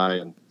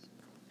Nilgai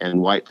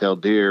and whitetail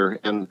deer.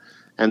 And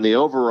the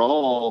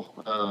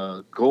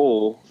overall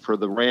goal for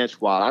the ranch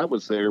while I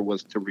was there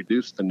was to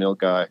reduce the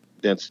Nilgai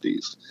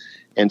densities.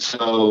 And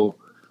so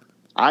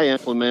I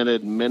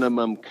implemented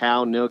minimum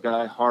cow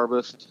Nilgai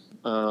harvest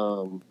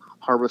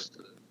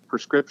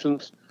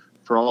prescriptions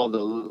for all the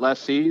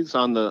lessees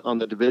on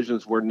the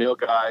divisions where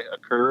Nilgai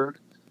occurred,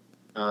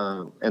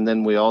 and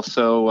then we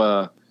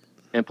also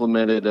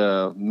implemented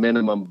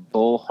minimum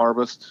bull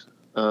harvest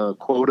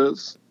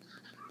quotas,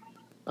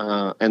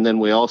 and then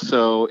we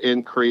also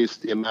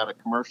increased the amount of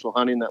commercial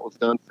hunting that was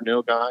done for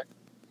Nilgai,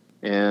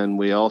 and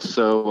we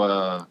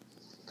also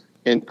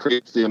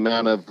increased the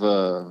amount of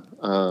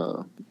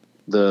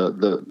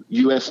the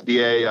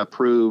USDA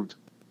approved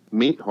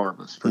meat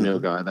harvest for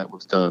Nilgai that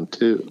was done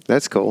too.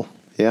 That's cool.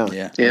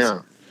 Yeah. Yeah.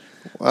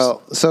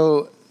 Well,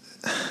 so,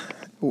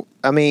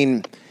 I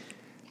mean,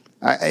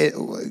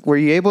 were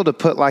you able to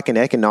put like an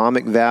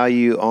economic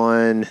value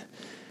on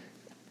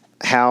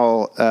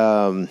how,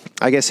 how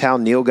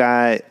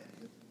Nilgai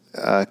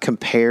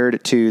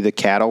compared to the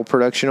cattle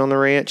production on the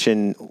ranch,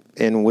 and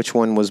which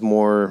one was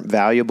more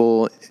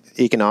valuable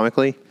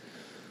economically?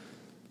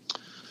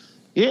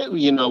 Yeah,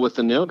 with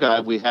the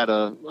Nilgai, we had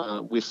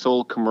we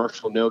sold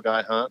commercial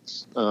Nilgai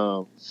hunts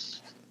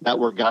that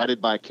were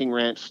guided by King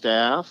Ranch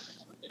staff.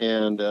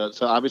 And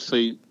so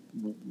obviously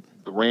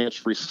the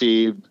ranch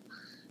received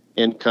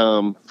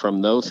income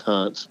from those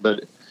hunts,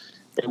 but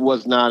it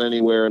was not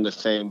anywhere in the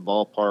same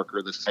ballpark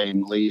or the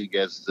same league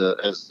as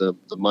the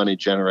money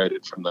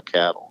generated from the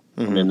cattle.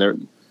 Mm-hmm. I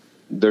mean,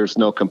 there's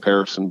no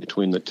comparison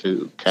between the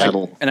two.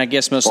 Cattle, and I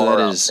guess most of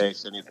that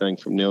is anything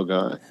from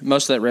Nilgai.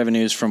 Most of that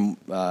revenue is from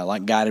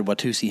like guided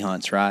Watusi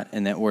hunts, right?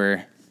 And that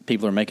where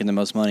people are making the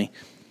most money.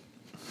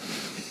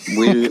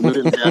 We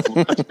didn't have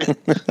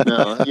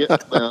no. Yeah,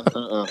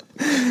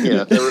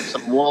 yeah, there were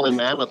some woolly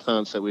mammoth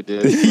hunts that we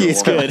did.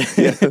 It's good.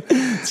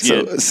 It's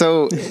good.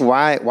 So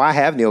why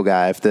have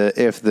Nilgai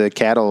if the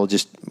cattle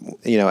just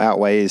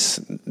outweighs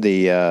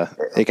the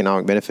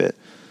economic benefit?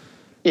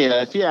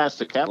 Yeah, if you asked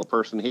the cattle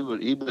person, he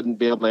wouldn't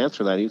be able to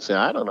answer that. He'd say,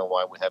 "I don't know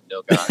why we have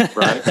Nilgai."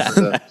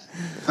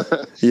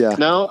 Right? Yeah.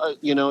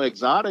 No,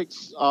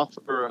 exotics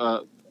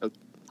offer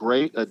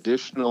great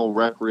additional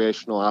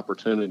recreational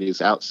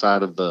opportunities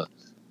outside of the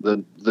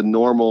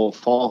normal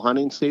fall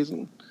hunting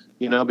season,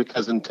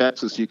 because in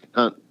Texas you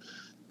can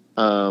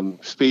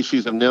hunt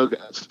species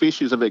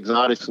of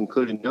exotics,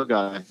 including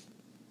Nilgai,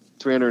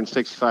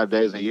 365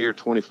 days a year,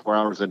 24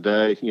 hours a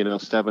day,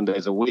 7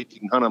 days a week.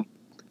 You can hunt them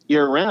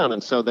year round,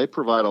 and so they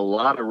provide a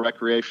lot of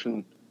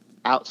recreation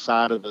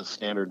outside of the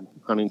standard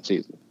hunting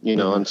season,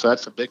 mm-hmm. And so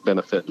that's a big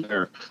benefit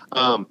there.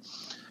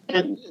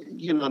 And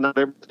not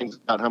everything's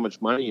about how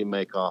much money you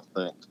make off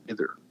things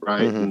either,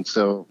 right? Mm-hmm. And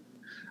so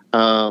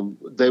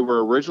they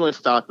were originally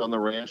stocked on the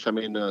ranch. I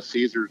mean,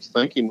 Caesar's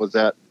thinking was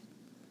that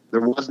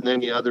there wasn't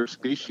any other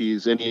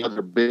species, any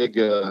other big,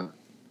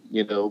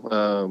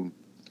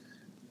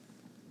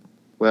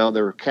 well,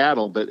 there were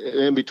cattle, but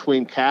in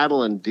between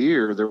cattle and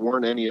deer, there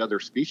weren't any other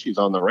species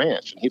on the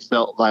ranch. And he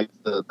felt like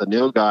the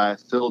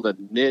Nilgai filled a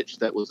niche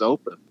that was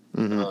open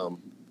mm-hmm.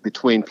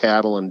 Between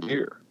cattle and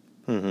deer.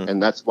 Mm-hmm.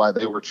 And that's why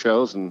they were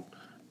chosen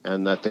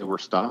and that they were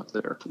stocked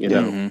there,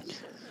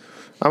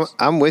 Mm-hmm.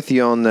 I'm with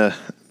you on the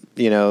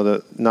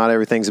not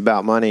everything's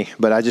about money,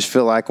 but I just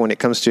feel like when it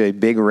comes to a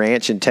big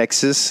ranch in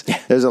Texas,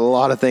 there's a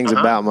lot of things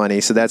about money.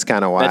 So that's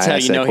kind of why. That's how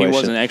you know he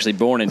wasn't actually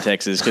born in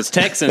Texas, because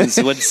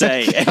Texans would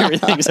say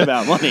everything's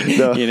about money.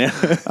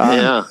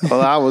 Yeah.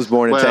 Well, I was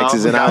born in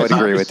Texas, and I would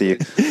agree with you.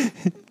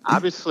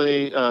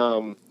 Obviously,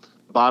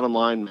 bottom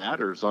line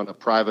matters on a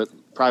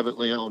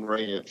privately owned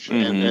ranch,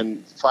 mm-hmm.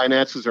 and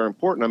finances are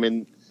important. I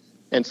mean,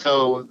 and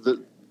so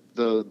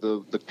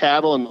the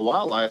cattle and the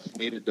wildlife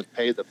needed to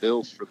pay the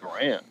bills for the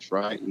ranch,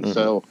 right? And mm-hmm.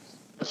 so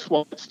that's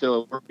why it's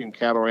still a working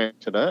cattle ranch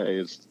today,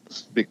 is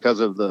because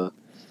of the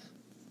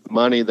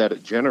money that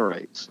it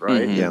generates,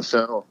 right? Mm-hmm. And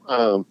so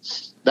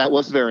that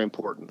was very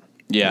important.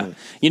 Yeah.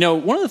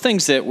 One of the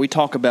things that we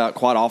talk about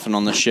quite often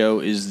on the show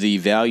is the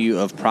value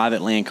of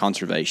private land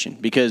conservation,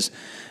 because,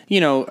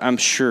 I'm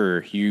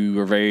sure you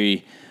are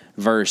very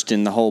versed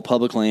in the whole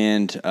public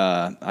land,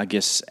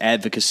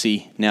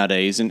 advocacy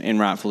nowadays, and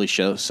rightfully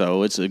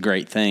so. It's a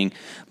great thing.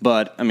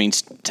 But, I mean,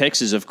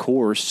 Texas, of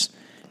course,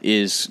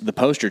 is the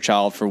poster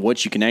child for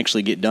what you can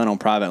actually get done on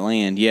private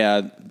land.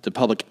 Yeah, the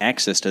public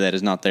access to that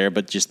is not there,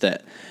 but just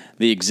that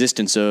the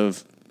existence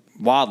of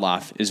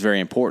wildlife is very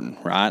important,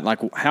 right? Like,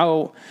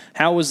 how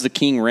was the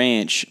King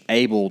Ranch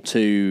able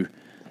to,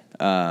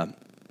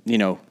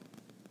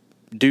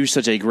 do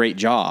such a great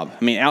job?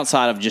 I mean,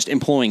 outside of just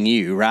employing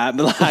you, right?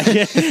 But like,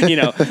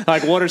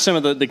 like what are some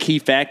of the key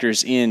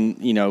factors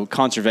in,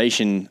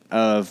 conservation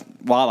of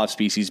wildlife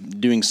species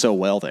doing so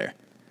well there?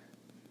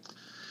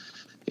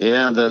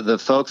 Yeah, the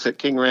folks at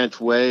King Ranch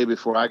way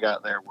before I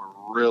got there were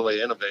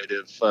really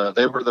innovative.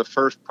 They were the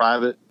first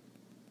private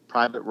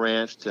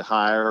ranch to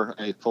hire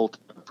a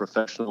full-time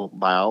professional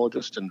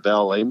biologist in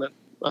Val Lehman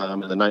in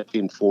the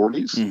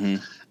 1940s. Mm-hmm.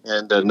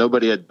 And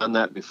nobody had done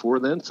that before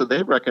then. So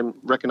they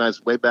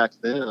recognized way back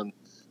then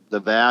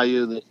the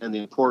value and the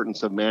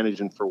importance of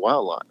managing for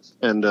wildlife.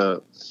 And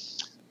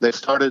they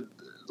started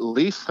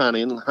leasing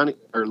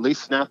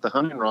out the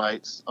hunting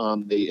rights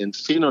on the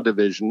Encino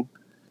division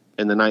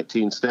in the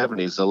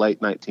 1970s, the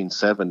late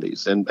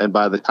 1970s. And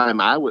by the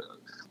time I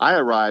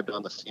arrived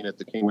on the scene at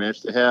the King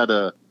Ranch,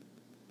 they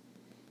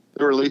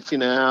were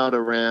leasing out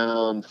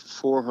around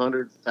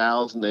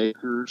 400,000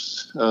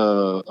 acres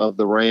of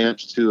the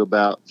ranch to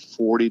about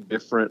 40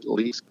 different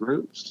lease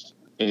groups.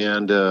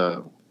 And,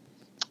 and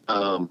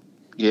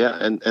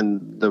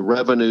the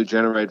revenue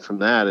generated from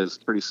that is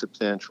pretty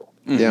substantial.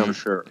 Yeah, for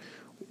sure.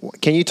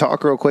 Can you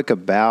talk real quick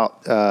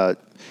about,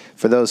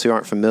 for those who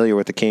aren't familiar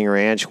with the King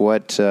Ranch,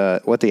 what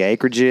the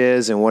acreage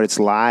is and what it's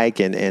like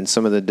and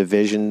some of the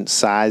division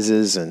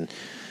sizes and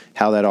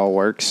how that all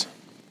works?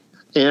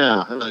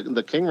 Yeah,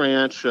 the King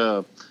Ranch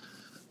was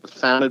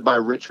founded by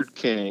Richard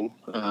King.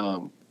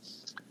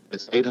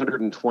 It's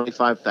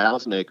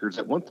 825,000 acres.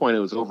 At one point, it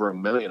was over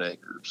 1 million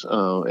acres.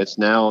 It's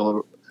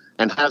now,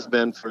 and has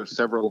been for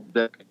several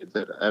decades,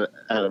 at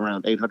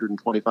around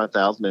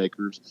 825,000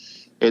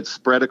 acres. It's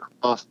spread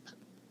across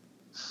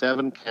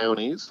 7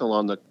 counties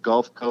along the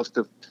Gulf Coast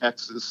of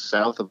Texas,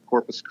 south of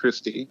Corpus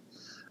Christi.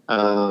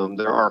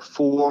 There are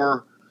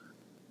 4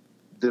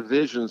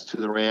 divisions to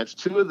the ranch.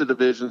 2 of the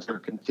divisions are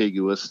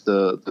contiguous.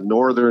 The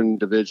northern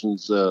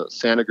divisions,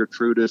 Santa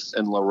Gertrudis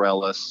and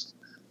Laurellis,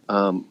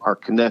 are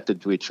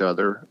connected to each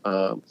other.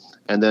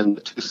 And then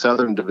the 2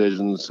 southern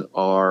divisions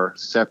are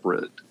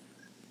separate.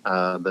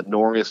 The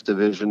Norris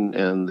division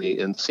and the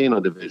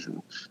Encino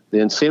division. The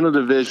Encino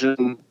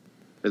division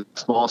is the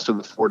smallest of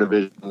the 4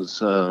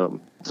 divisions.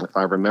 If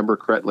I remember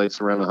correctly, it's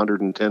around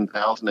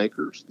 110,000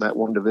 acres, that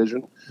one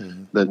division.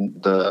 Mm-hmm. The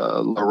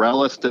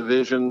Laurellis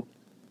division,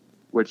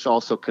 which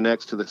also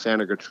connects to the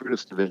Santa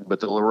Gertrudis division, but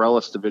the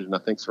Laurellis division, I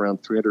think, is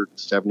around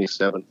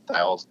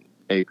 377,000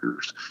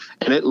 acres.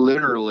 And it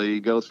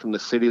literally goes from the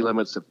city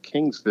limits of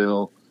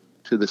Kingsville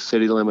to the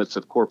city limits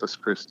of Corpus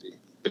Christi.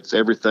 It's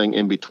everything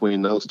in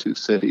between those 2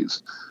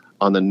 cities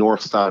on the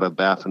north side of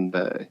Baffin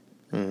Bay.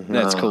 Mm-hmm.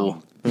 That's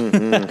cool.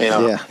 Mm-hmm.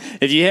 Yeah.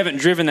 If you haven't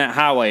driven that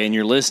highway and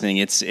you're listening,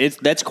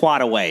 that's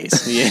quite a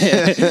ways.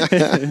 Yeah.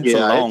 It's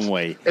a long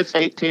way. It's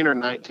 18 or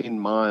 19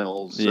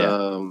 miles.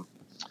 Yeah.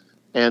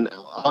 And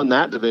on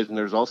that division,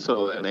 there's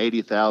also an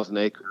 80,000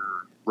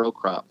 acre row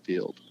crop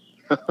field.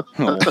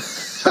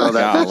 So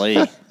golly.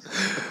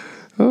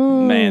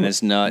 Man,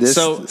 that's nuts.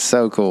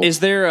 So cool. Is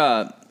there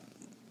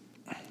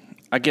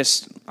I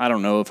guess, I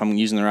don't know if I'm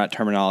using the right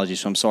terminology,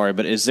 so I'm sorry,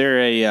 but is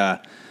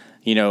there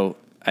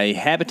a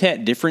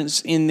habitat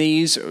difference in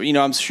these?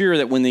 I'm sure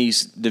that when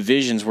these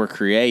divisions were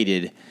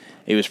created,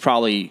 it was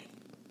probably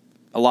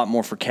a lot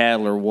more for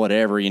cattle or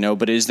whatever,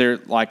 but is there,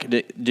 like,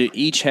 do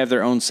each have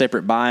their own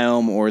separate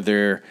biome or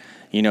their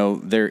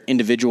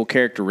individual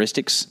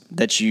characteristics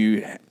that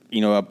you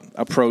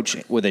approach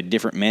with a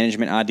different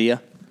management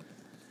idea?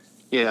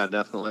 Yeah,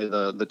 definitely.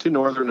 The 2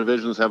 northern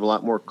divisions have a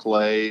lot more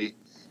clay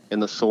in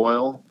the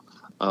soil.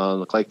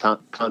 The clay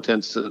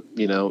contents,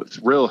 it's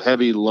real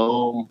heavy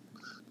loam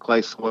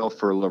clay soil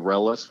for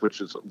Laurellis, which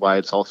is why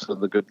it's also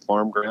the good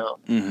farm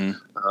ground. Mm-hmm.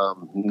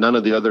 None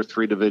of the other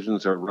 3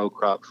 divisions are row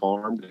crop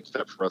farmed,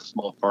 except for a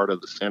small part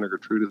of the Santa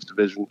Gertrudis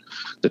division.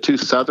 The 2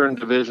 southern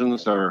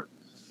divisions are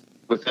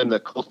within the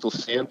coastal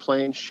sand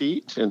plain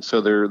sheet, and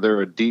so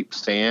they're a deep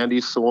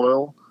sandy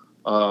soil.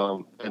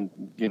 And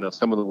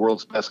some of the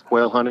world's best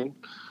quail hunting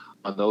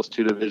on those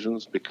 2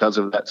 divisions because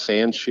of that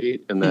sand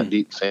sheet and that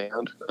deep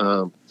sand.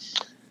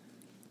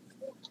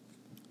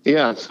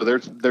 So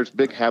there's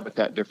big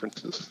habitat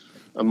differences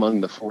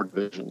among the 4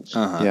 divisions.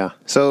 Uh-huh. Yeah.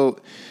 So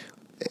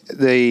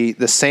the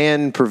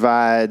sand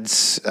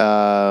provides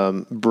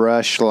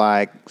brush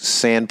like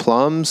sand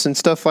plums and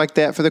stuff like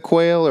that for the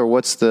quail, or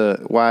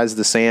why is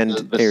the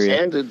sand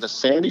area? The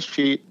sandy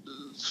sheet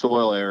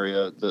soil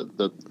area,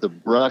 the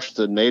brush,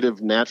 the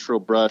native natural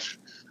brush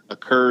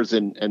occurs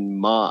in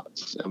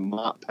motts, a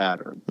mott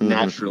pattern,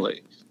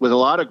 naturally, with a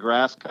lot of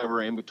grass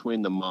cover in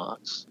between the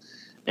motts.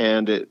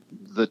 And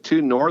the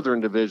 2 northern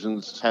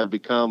divisions have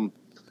become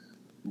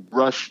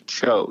brush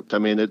choked. I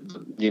mean,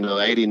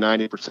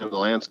 80-90% of the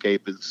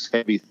landscape is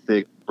heavy,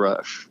 thick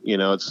brush.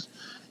 It's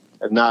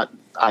not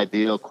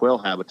ideal quail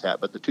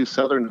habitat. But the 2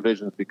 southern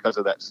divisions, because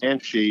of that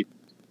sand sheet,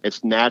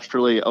 it's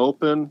naturally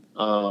open.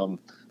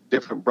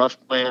 Different brush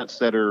plants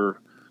that are,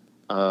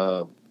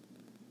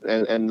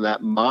 and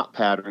that mott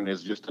pattern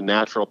is just a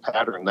natural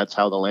pattern. That's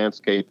how the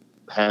landscape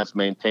has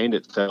maintained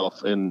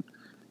itself, and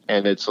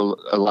it's a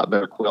lot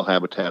better quail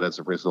habitat as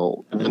a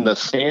result. And in the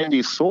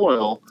sandy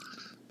soil,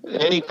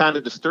 any kind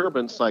of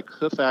disturbance like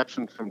hoof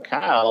action from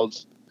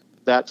cows,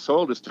 that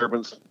soil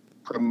disturbance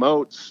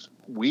promotes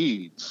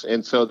weeds.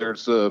 And so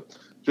there's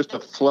just a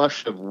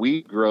flush of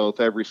weed growth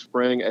every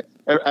spring.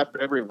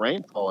 After every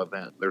rainfall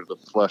event, there's a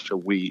flush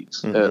of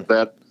weeds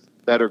that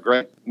are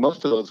great.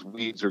 Most of those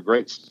weeds are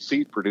great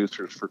seed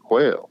producers for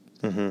quail.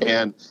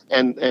 And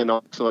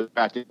also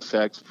attract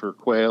insects for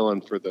quail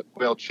and for the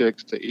quail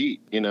chicks to eat,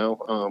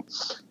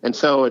 and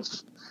so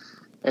it's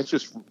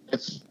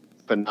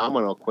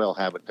phenomenal quail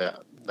habitat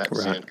that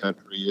sand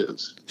country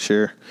is.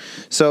 Sure.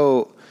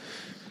 So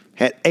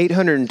at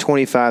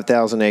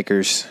 825,000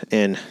 acres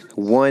and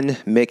one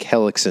Mick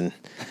Hellickson,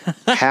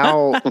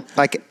 how,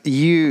 like,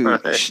 you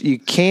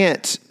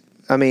can't,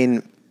 I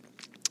mean,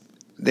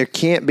 there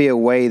can't be a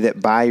way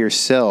that by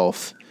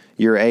yourself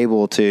you're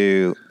able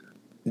to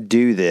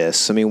do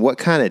this. I mean, what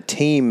kind of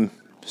team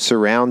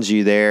surrounds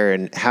you there,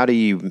 and how do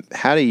you,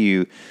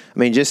 I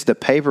mean, just the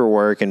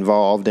paperwork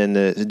involved in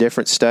the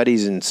different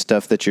studies and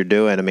stuff that you're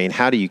doing. I mean,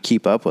 how do you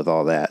keep up with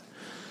all that?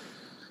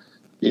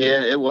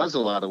 Yeah, it was a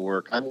lot of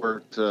work. I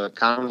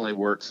commonly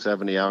worked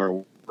 70-hour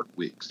work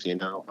weeks, and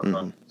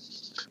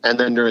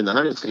then during the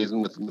hunting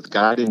season with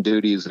guiding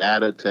duties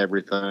added to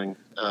everything,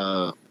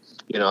 I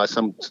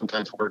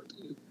sometimes worked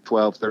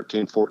 12,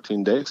 13,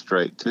 14 days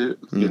straight too.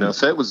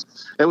 So it was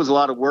a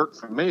lot of work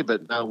for me.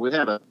 But we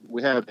had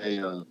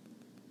a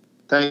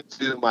thanks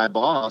to my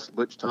boss,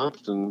 Butch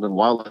Thompson, the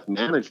wildlife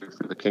manager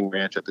for the King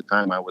Ranch at the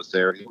time I was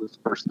there. He was the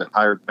person that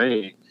hired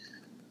me.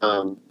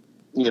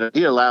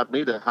 He allowed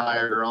me to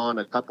hire on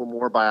a couple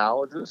more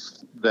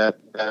biologists that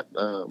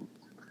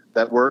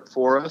worked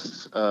for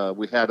us.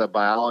 We had a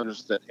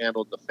biologist that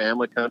handled the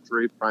family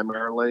country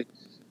primarily.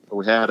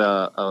 We had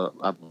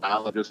a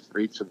biologist for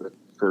each of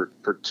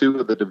for two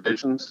of the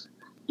divisions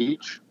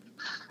each.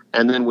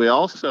 And then we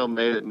also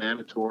made it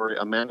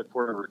a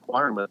mandatory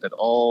requirement that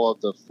all of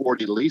the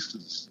 40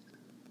 leases,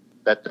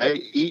 that they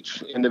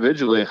each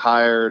individually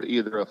hired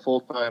either a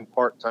full-time,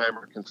 part-time,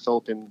 or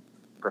consulting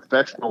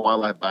professional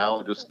wildlife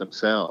biologists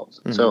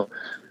themselves. So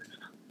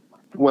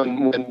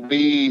when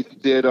we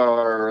did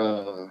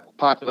our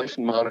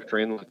population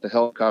monitoring, like the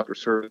helicopter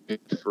survey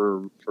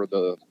for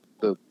the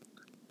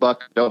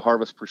buck doe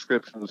harvest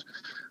prescriptions,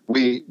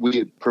 we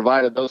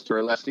provided those to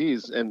our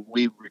lessees, and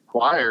we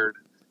required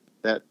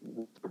that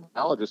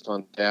biologists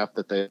on staff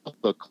that they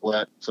also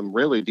collect some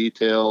really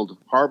detailed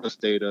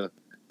harvest data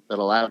that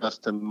allowed us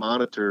to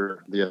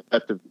monitor the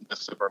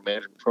effectiveness of our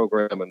management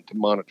program and to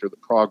monitor the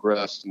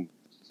progress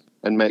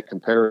and make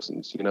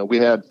comparisons. We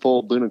had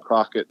full Boone and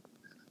Crockett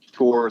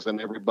scores on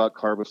every buck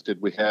harvested.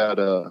 We had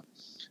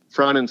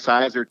front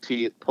incisor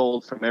teeth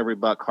pulled from every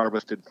buck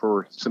harvested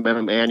for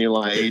cementum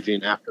annuli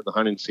aging after the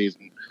hunting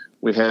season.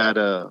 We had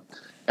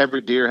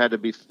every deer had to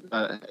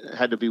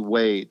be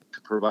weighed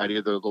to provide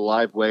either the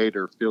live weight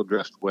or field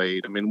dressed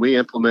weight. I mean, we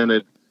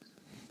implemented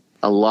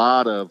a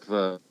lot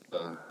of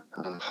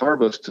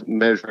harvest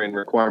measuring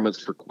requirements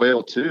for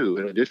quail too,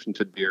 in addition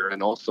to deer,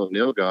 and also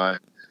nilgai.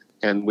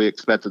 And we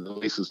expected the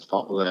leases to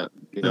follow that,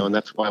 and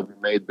that's why we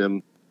made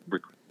them,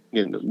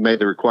 made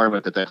the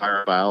requirement that they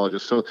hire a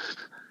biologist. So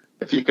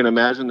if you can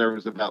imagine, there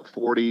was about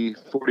 40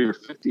 or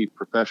 50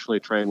 professionally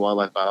trained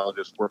wildlife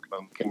biologists working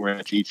on King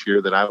Ranch each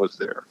year that I was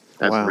there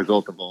as a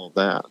result of all of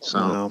that.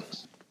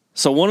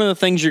 So one of the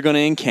things you're going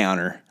to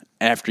encounter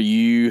after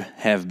you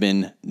have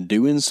been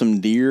doing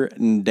some deer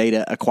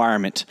data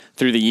acquirement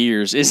through the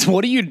years is,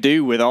 what do you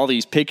do with all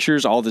these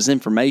pictures, all this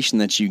information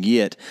that you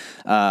get?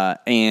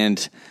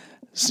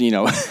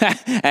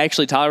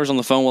 Actually, Tyler was on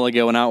the phone a while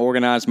ago, and I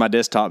organized my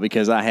desktop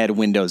because I had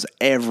windows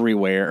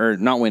everywhere, or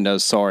not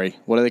windows, sorry.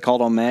 What are they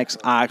called on Macs?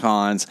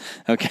 Icons.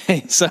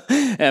 Okay,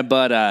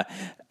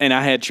 and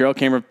I had trail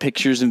camera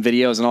pictures and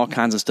videos and all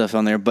kinds of stuff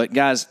on there. But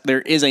guys, there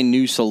is a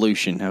new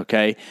solution,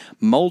 okay?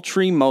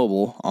 Moultrie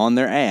Mobile on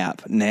their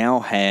app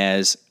now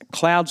has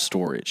cloud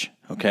storage.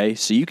 Okay,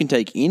 so you can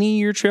take any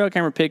of your trail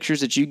camera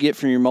pictures that you get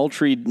from your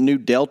Moultrie new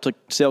Delta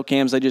cell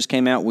cams they just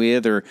came out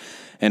with, or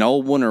an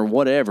old one or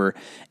whatever,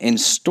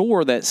 and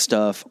store that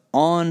stuff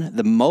on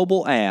the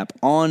mobile app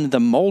on the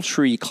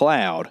Moultrie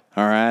cloud.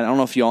 All right, I don't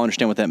know if you all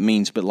understand what that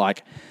means, but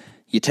like,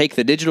 you take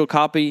the digital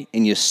copy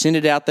and you send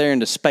it out there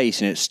into space,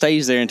 and it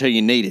stays there until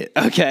you need it.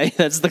 Okay,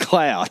 that's the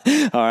cloud.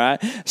 All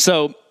right,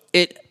 so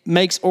it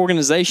makes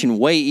organization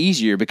way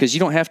easier because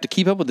you don't have to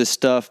keep up with this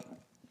stuff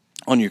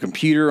on your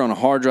computer, on a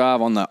hard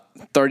drive, on the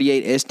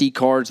 38 SD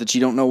cards that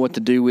you don't know what to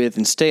do with.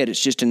 Instead, it's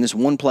just in this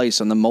one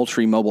place on the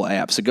Moultrie mobile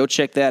app. So go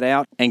check that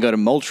out and go to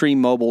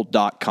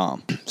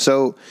moultriemobile.com.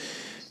 So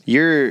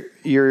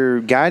your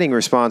guiding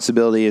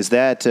responsibility, is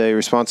that a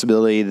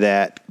responsibility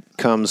that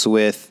comes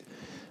with,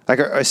 like,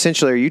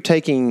 essentially, are you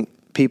taking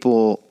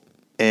people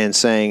and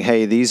saying,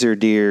 hey, these are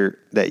deer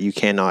that you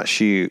cannot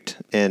shoot?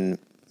 And,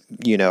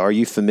 are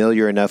you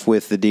familiar enough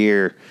with the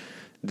deer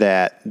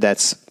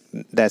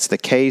that's the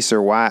case,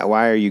 or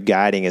why are you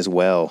guiding as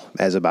well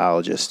as a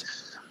biologist?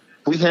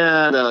 We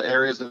had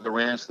areas of the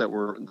ranch that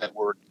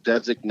were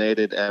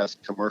designated as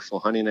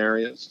commercial hunting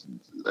areas,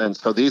 and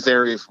so these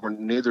areas were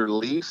neither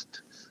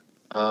leased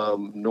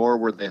nor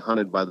were they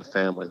hunted by the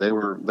family. They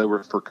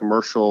were for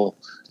commercial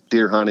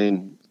deer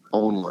hunting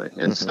only.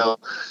 And so,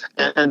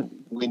 and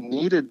we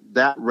needed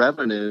that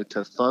revenue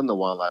to fund the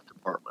wildlife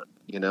department,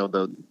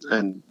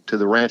 and to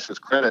the rancher's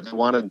credit, they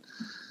wanted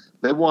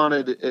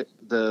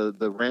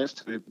the ranch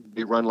to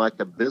be run like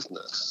a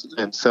business.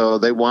 And so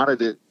they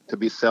wanted it to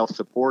be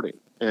self-supporting.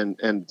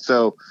 And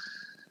so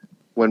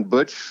when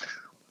Butch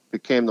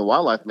became the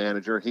wildlife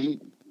manager, he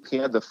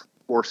had the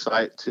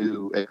foresight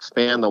to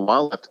expand the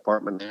wildlife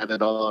department,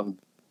 added on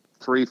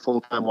 3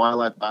 full-time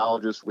wildlife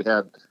biologists. We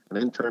had an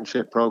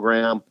internship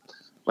program.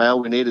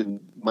 Well, we needed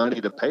money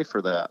to pay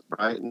for that,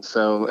 right? And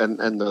so,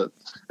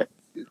 it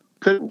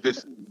couldn't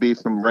just be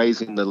from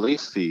raising the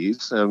lease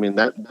fees. I mean,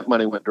 that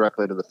money went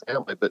directly to the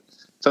family. But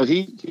so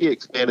he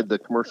expanded the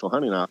commercial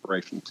hunting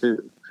operation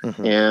too.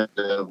 And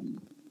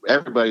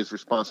everybody's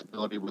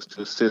responsibility was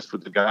to assist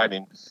with the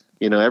guiding.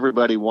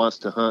 Everybody wants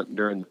to hunt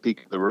during the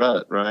peak of the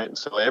rut, right? And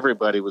so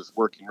everybody was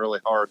working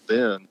really hard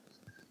then,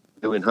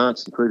 doing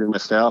hunts, including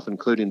myself,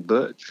 including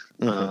Butch.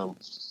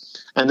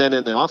 And then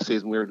in the off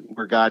season,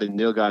 we're guiding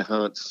Nilgai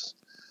hunts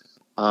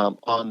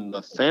on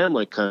the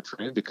family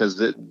country, because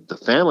the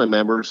family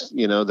members,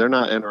 they're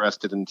not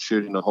interested in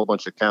shooting a whole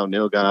bunch of cow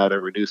Nilgai to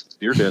reduce the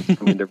deer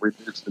density, to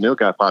reduce the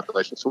Nilgai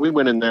population. So we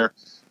went in there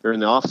during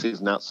the off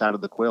season, outside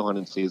of the quail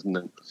hunting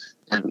season,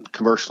 and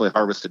commercially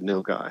harvested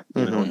Nilgai,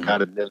 and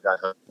guided Nilgai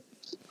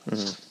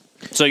hunts.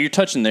 So you're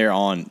touching there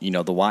on,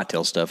 the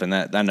whitetail stuff, and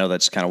that I know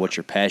that's kind of what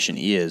your passion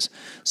is.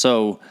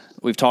 So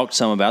we've talked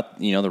some about,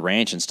 the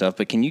ranch and stuff,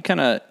 but can you kind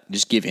of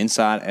just give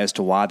insight as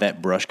to why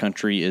that brush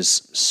country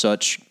is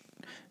such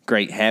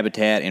great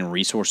habitat and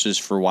resources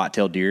for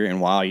whitetail deer, and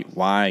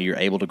why you're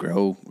able to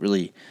grow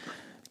really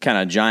kind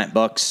of giant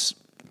bucks?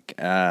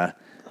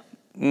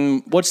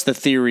 What's the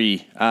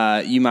theory?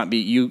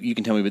 You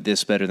can tell me about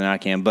this better than I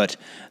can, but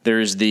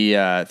there's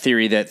the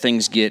theory that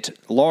things get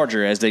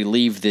larger as they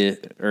leave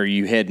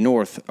you head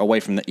north away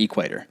from the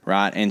equator,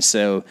 right? And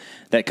so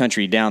that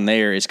country down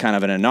there is kind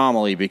of an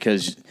anomaly,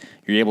 because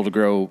you're able to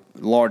grow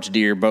large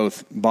deer,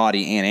 both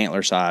body and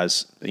antler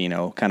size,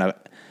 kind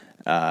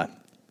of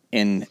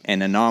in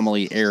an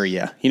anomaly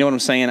area. You know what I'm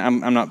saying?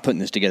 I'm not putting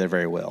this together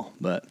very well,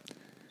 but...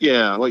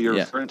 Yeah, what you're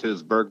referring to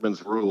is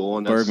Bergman's rule,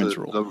 and that's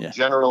the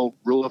general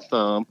rule of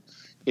thumb.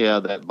 Yeah,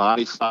 that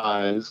body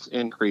size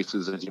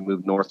increases as you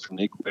move north from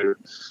the equator,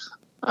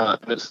 and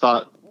it's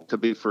thought to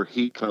be for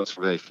heat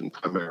conservation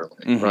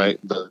primarily, right?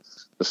 The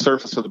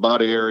surface of the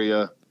body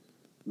area,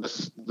 the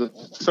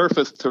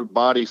surface to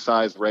body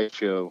size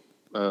ratio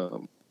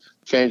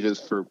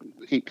changes for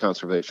heat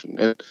conservation,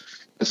 and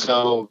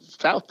so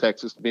South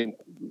Texas being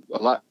a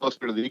lot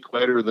closer to the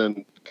equator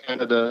than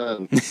Canada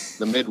and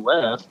the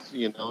Midwest,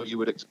 you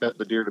would expect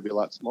the deer to be a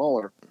lot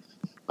smaller.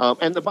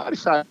 And the body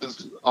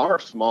sizes are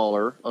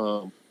smaller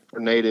for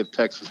native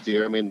Texas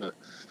deer. I mean,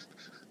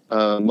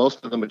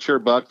 most of the mature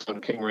bucks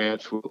on King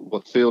Ranch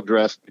will field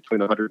dress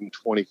between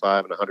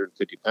 125 and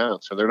 150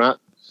 pounds. So they're not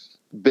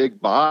big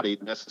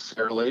bodied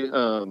necessarily,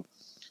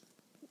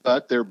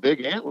 but they're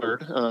big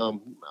antlered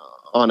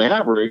on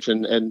average.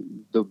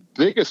 And the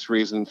biggest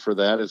reason for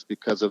that is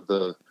because of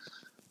the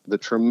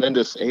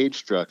tremendous age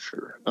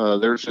structure.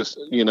 There's just,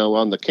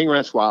 on the King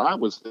Ranch, while I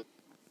was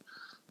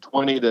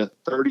 20 to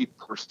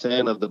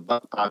 30% of the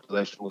buck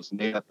population was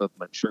made up of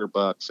mature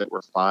bucks that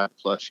were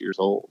 5+ years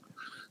old.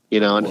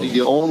 And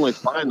you only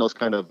find those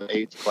kind of buck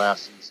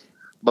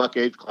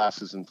age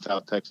classes in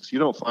South Texas. You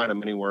don't find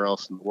them anywhere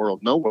else in the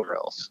world. Nowhere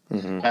else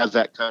has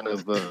that kind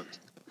of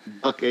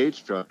buck age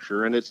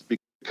structure, and it's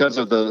because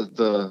of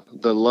the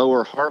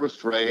lower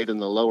harvest rate and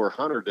the lower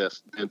hunter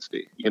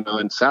density.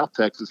 In South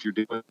Texas, you're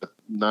doing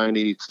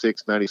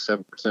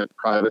 96-97%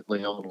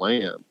 privately owned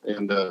land,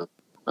 and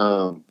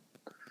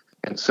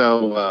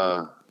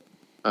so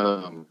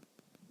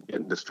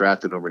getting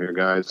distracted over here,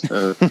 guys.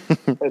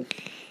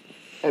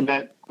 And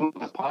that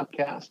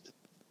podcast.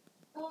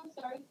 Oh, I'm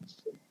sorry.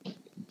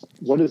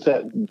 What is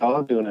that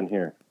dog doing in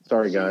here?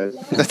 Sorry, guys.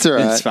 That's all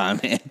right. It's fine,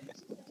 man.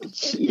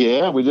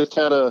 Yeah, we just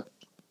had an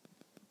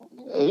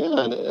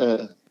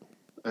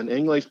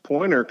English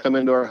pointer come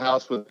into our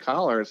house with a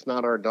collar. It's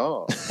not our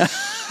dog.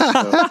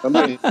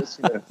 Somebody just,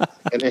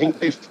 an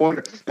English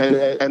pointer,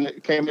 and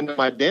it came into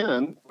my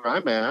den where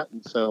I'm at,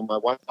 and so my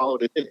wife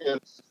followed it in.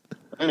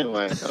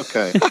 Anyway,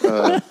 okay.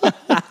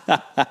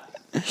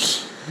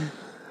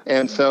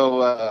 And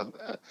so,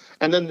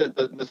 and then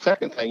the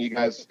second thing you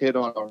guys hit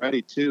on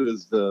already too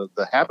is the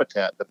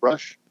habitat, the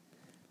brush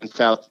in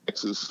South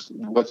Texas.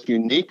 What's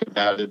unique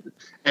about it,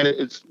 and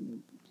it's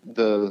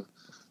the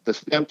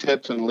stem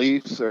tips and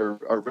leaves are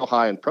real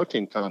high in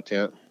protein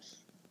content,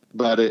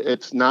 but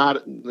it's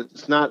not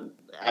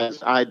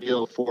as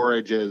ideal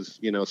forage as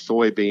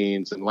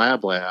soybeans and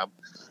lab,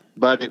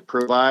 but it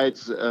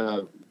provides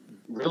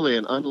really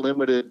an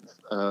unlimited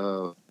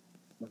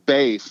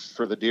base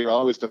for the deer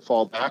always to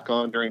fall back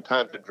on during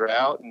times of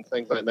drought and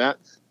things like that.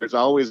 There's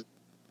always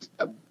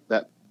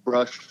that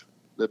brush,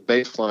 the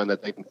baseline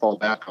that they can fall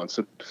back on.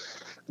 So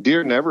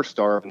deer never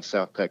starve in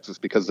South Texas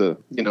because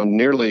of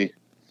nearly,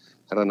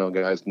 I don't know,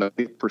 guys,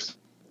 90%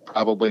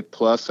 probably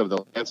plus of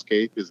the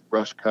landscape is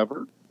brush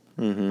covered.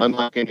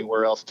 Unlike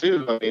anywhere else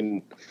too. I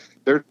mean,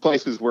 there's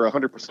places where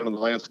 100% of the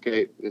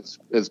landscape is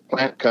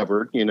plant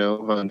covered,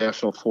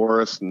 national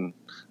forests and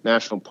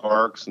national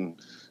parks and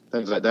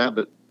things like that.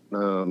 But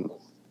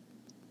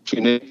it's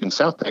unique in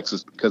South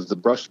Texas because the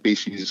brush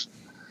species,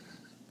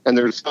 and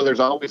there's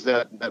always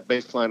that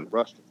baseline of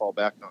brush to fall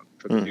back on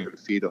for the deer to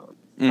feed on.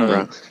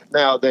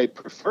 Now they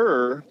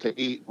prefer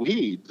to eat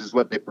weeds. Is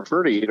what they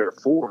prefer to eat are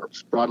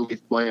forbs,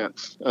 broadleaf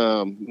plants,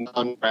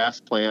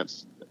 non-grass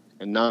plants,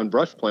 and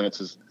non-brush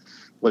plants is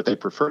what they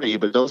prefer to eat,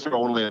 but those are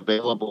only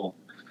available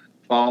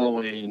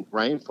following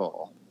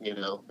rainfall,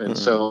 and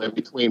so in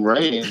between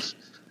rains,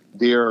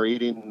 deer are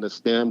eating the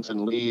stems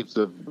and leaves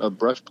of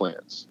brush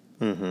plants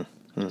in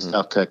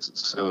South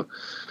Texas. So,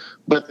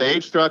 but the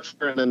age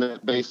structure and then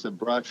that base of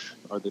brush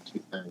are the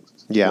two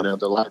things. Yeah.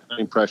 The light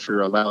hunting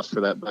pressure allows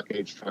for that buck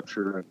age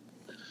structure.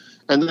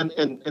 And then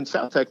in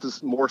South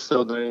Texas, more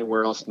so than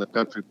anywhere else in the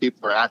country,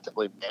 people are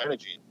actively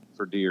managing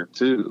for deer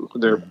too.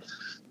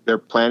 They're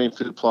planting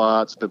food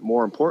plots, but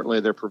more importantly,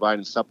 they're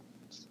providing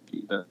supplements.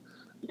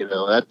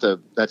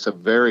 That's a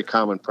very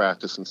common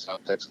practice in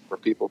South Texas where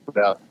people put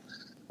out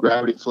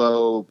gravity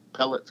flow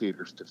pellet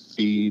feeders to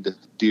feed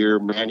deer,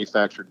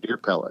 manufactured deer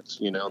pellets,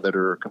 that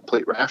are a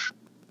complete ration.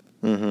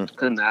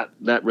 And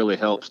that really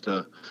helps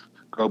to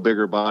grow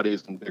bigger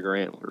bodies and bigger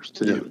antlers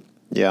too.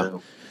 Yeah.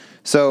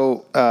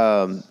 So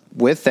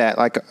with that,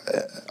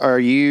 are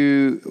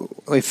you,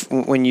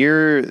 when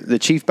you're the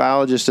chief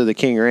biologist of the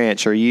King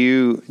Ranch, do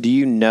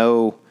you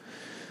know,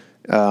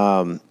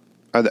 or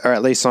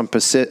at least some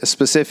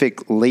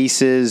specific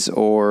leases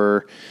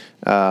or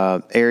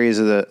areas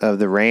of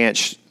the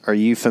ranch? Are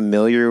you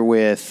familiar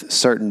with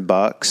certain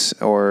bucks,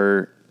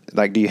 or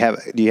do you have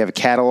a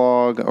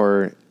catalog,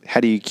 or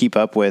how do you keep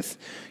up with,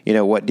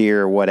 what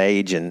deer or what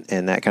age and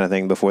that kind of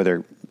thing before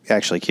they're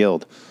actually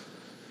killed?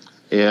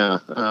 Yeah.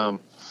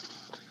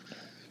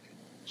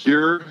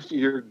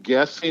 You're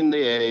guessing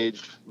the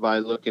age by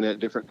looking at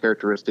different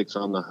characteristics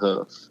on the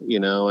hoof,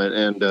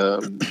 and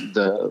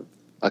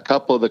a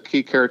couple of the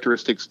key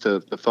characteristics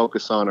to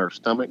focus on are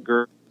stomach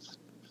girth,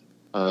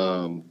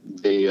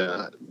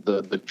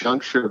 the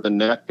juncture of the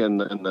neck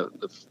and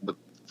the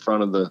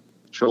front of the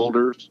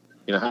shoulders,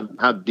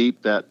 how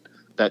deep that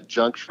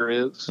juncture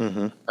is.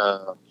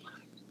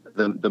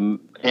 The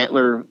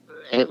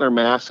antler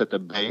mass at the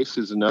base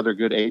is another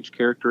good age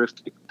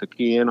characteristic to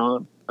key in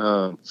on.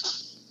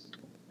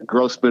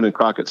 Growth spoon and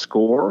Crockett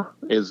score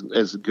is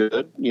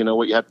good.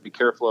 What you have to be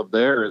careful of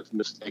there is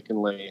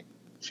mistakenly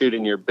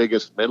shooting your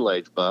biggest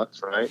middle-aged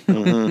bucks, right?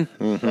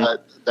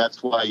 But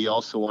that's why you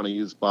also want to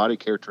use body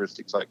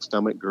characteristics like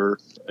stomach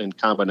girth in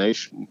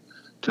combination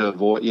to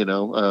avoid,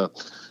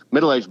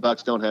 middle-aged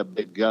bucks don't have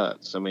big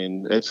guts. I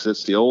mean,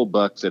 it's the old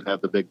bucks that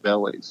have the big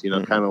bellies,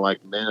 kind of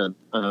like men.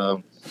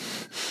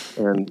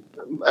 And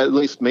at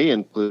least me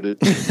included.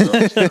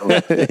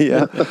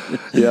 Yeah.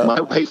 My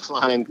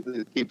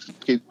waistline keeps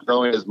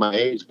growing as my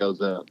age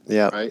goes up.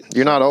 Yeah. Right?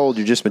 You're not old.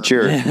 You're just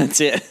mature. That's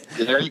it.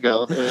 There you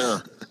go. Yeah.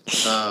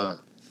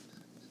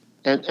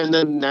 And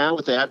then now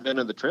with the advent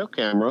of the trail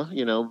camera,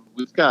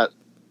 we've got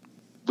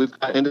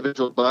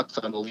individual bucks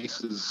on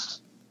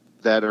leases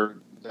that are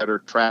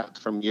tracked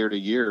from year to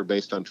year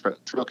based on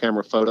trail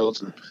camera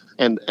photos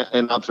and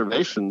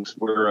observations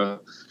where,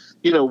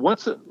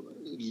 once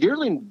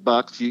yearling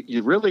bucks,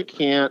 you really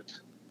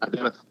can't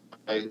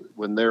identify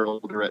when they're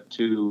older at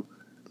 2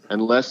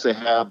 unless they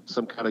have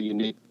some kind of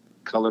unique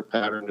color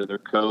pattern to their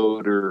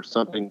coat or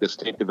something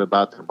distinctive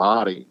about their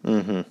body,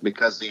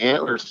 because the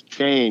antlers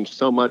change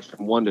so much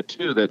from 1 to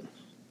 2 that,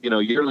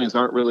 yearlings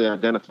aren't really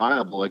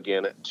identifiable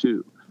again at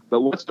 2.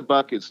 But once the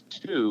buck is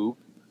 2,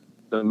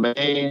 the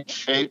main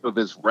shape of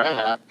his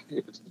rack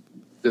is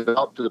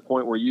developed to the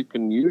point where you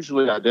can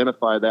usually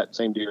identify that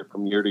same deer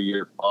from year to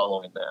year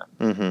following that.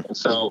 And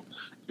so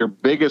your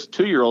biggest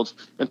 2-year-olds,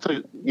 and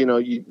so,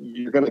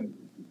 you're going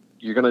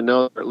to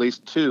know at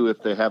least 2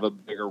 if they have a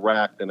bigger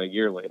rack than a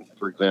yearling,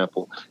 for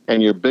example.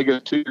 And your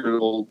biggest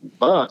 2-year-old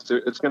bucks,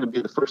 it's going to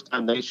be the first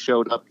time they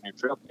showed up in your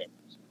trail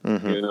cameras,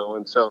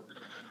 and so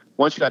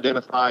once you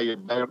identify your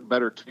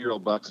better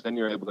 2-year-old bucks, then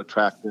you're able to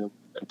track them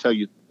until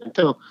you've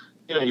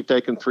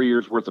taken 3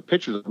 years worth of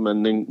pictures of them,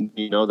 and then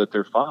you know that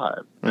they're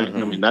 5. Right?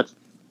 I mean, that's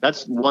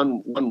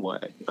one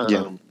way.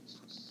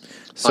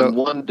 So, on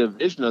one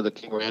division of the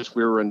King Ranch,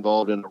 we were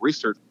involved in a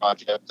research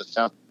project, the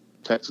South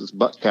Texas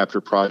Buck Capture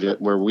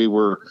Project, where we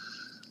were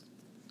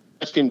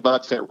catching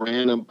bucks at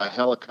random by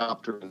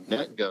helicopter and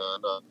net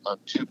gun on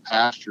 2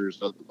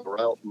 pastures of the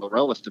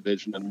Morellis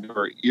division, and we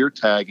were ear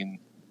tagging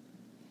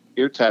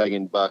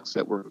bucks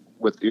that were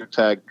with ear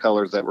tag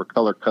colors that were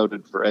color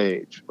coded for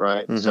age,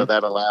 right? So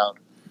that allowed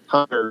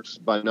hunters,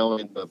 by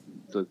knowing the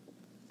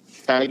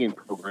tagging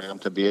program,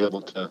 to be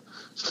able to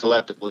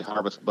selectively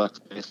harvest bucks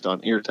based on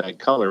ear tag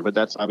color. But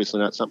that's obviously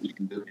not something you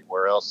can do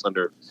anywhere else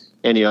under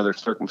any other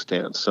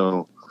circumstance.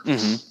 So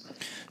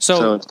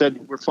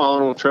instead, we're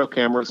following trail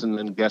cameras and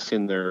then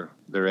guessing their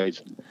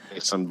age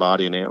based on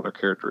body and antler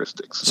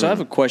characteristics. So I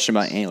have a question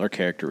about antler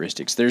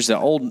characteristics. There's the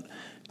old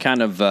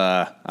kind of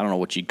I don't know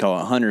what you'd call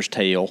it, hunter's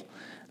tale,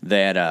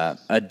 that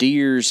a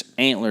deer's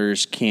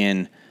antlers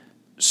can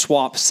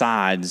swap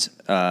sides,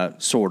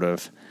 sort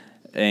of,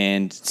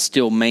 and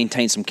still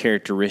maintain some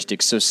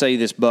characteristics. So say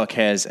this buck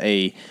has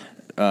a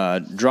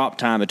drop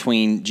time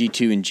between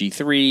G2 and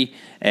G3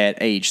 at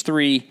age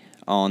 3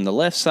 on the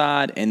left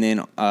side, and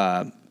then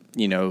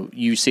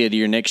you see a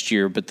deer next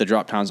year, but the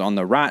drop time's on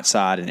the right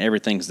side, and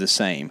everything's the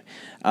same.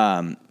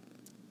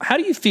 How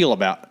do you feel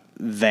about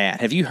that?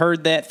 Have you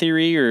heard that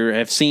theory or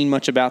have seen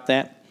much about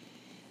that?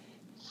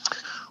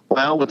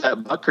 Well, with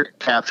that buck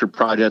capture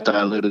project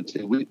I alluded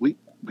to, we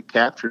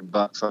captured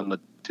bucks on the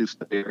two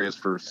areas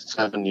for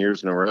 7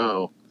 years in a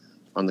row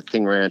on the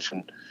King Ranch,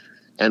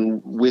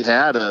 and we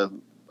had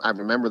I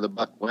remember the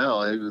buck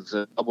well. It was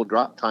a double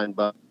drop time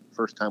buck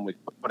first time we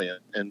caught him,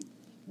 and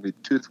we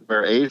tooth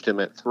wear aged him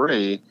at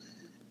 3.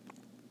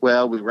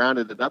 Well, we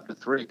rounded it up to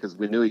 3 because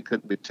we knew he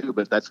couldn't be 2,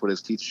 but that's what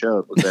his teeth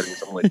showed, was that he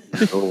was only 2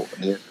 years old,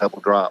 and he had a couple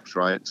drops,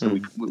 right? So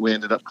we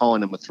ended up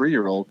calling him a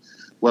 3-year-old.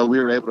 Well, we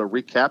were able to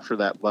recapture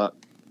that buck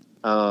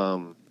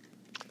all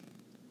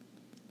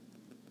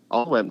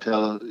the way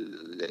until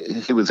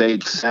he was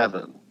age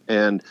 7.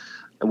 And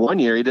 1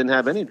 year he didn't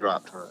have any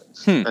drop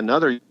times.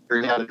 Another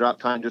year he had a drop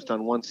time just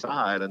on one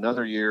side.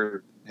 Another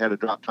year he had a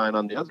drop time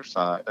on the other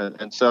side.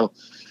 And so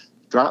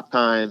drop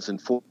times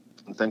and forks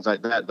and things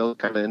like that, those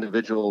kind of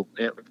individual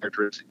antler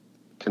characteristics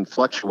can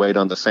fluctuate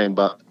on the same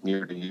buck from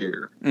year to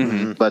year.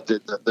 Mm-hmm. But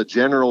the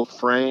general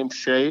frame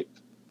shape,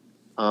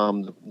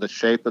 the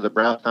shape of the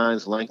brow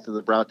tines, length of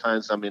the brow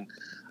tines, I mean,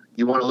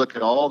 you want to look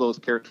at all those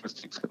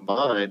characteristics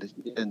combined,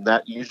 and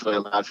that usually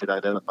allows you to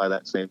identify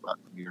that same buck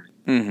from year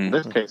to year. In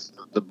this case,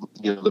 the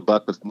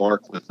buck was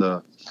marked with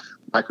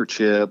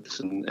microchips,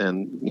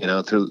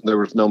 and there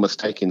was no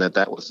mistaking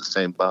that was the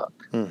same buck.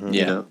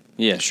 Mm-hmm.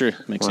 Yeah, sure,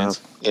 makes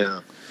sense. Yeah.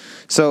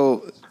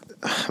 So,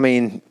 I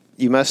mean,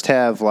 you must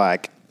have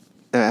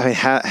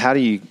how do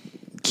you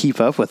keep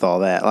up with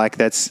all that?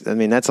 That's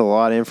a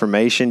lot of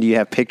information. Do you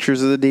have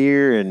pictures of the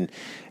deer? And,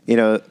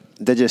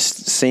 that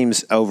just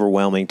seems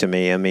overwhelming to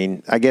me. I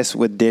mean, I guess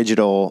with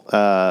digital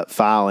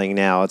filing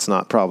now, it's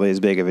not probably as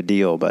big of a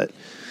deal, but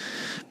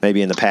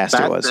maybe in the past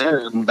it was.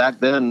 Back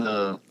then,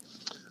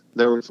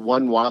 there was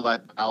one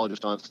wildlife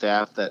biologist on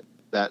staff that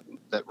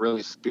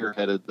really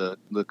spearheaded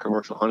the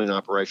commercial hunting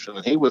operation,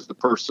 and he was the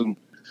person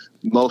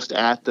most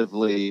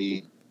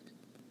actively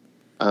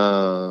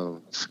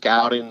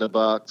scouting the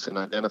bucks and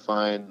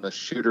identifying the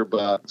shooter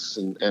bucks,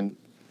 and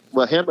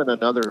him and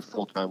another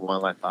full-time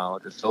wildlife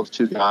biologist, those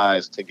two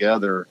guys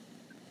together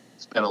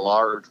spent a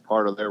large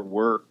part of their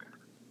work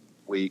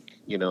week,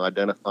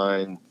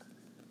 identifying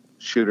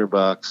shooter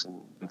bucks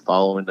and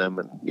following them,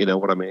 and you know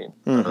what I mean.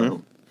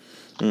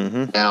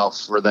 Now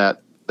for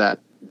that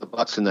the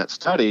bucks in that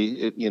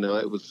study,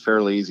 it was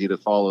fairly easy to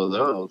follow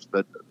those,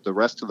 but the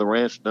rest of the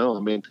ranch, no.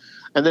 I mean,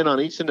 and then on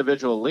each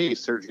individual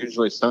lease, there's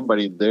usually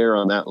somebody there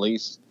on that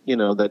lease,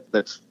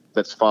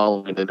 that's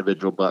following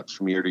individual bucks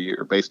from year to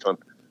year based on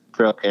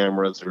trail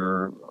cameras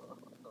or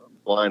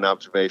blind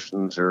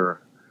observations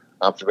or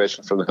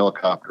observations from the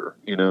helicopter.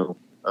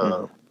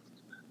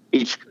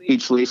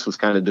 Each lease was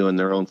kind of doing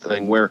their own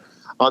thing. Where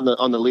on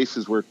the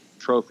leases where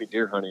trophy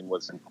deer hunting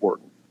was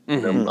important.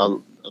 A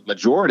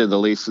majority of the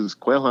leases,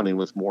 quail hunting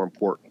was more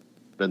important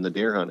than the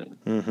deer hunting.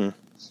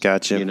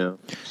 Gotcha.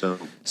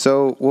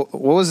 So what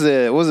was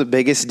the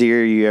biggest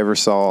deer you ever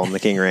saw on the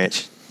King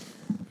Ranch?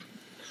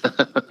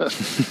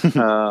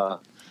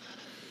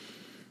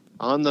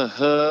 On the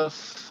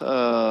hoof,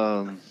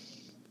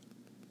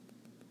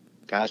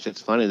 gosh,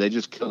 it's funny. They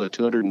just killed a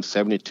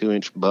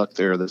 272-inch buck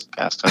there this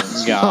past time.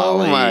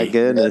 Oh my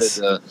goodness!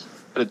 A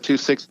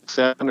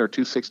 267 or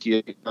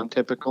 268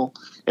 untypical.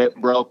 It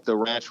broke the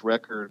ranch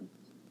record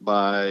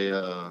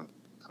by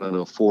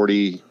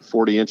 40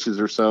 inches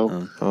or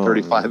so,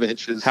 35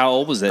 inches. How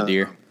old was that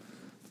deer?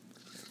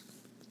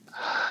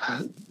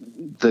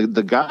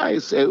 The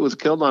guys, it was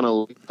killed on a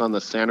lease on the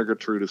Santa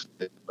Gertrudis,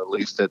 the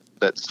lease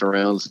that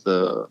surrounds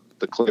the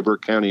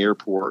Clayburgh County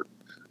Airport,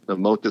 the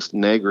Motus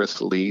Negris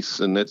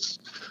lease, and it's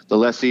the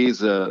lessee's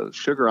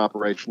sugar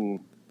operation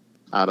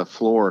out of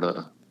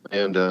Florida,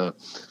 and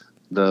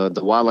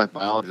the wildlife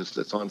biologist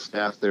that's on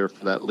staff there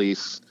for that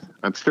lease,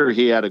 I'm sure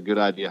he had a good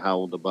idea how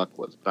old the buck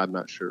was, but I'm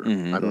not sure.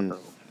 I don't know.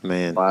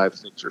 Man, 5,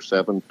 6, or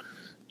 7.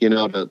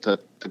 To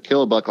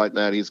kill a buck like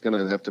that, he's going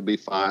to have to be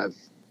 5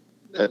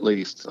 at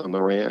least on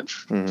the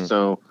ranch.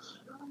 So,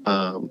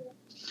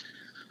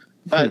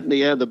 but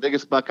the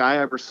biggest buck I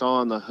ever saw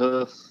on the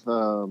hoof,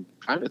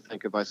 trying to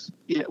think if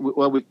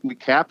we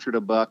captured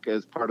a buck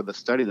as part of the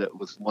study that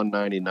was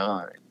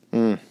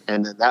 199.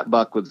 And then that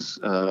buck was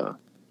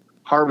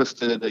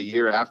harvested a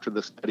year after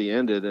the study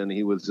ended, and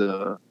he was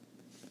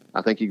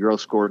I think he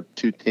gross scored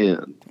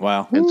 210.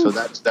 Wow! And so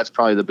that's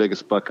probably the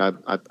biggest buck I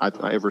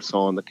ever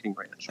saw on the King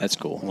Ranch. That's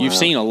cool. Wow. You've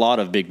seen a lot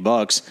of big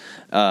bucks.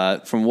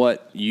 From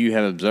what you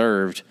have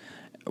observed,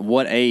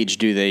 what age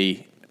do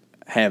they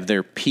have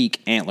their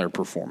peak antler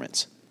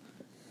performance?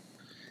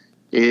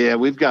 Yeah,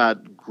 we've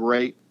got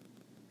great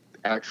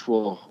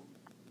actual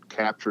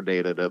capture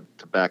data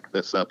to back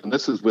this up, and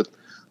this is with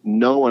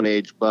known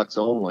age bucks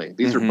only.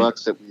 These are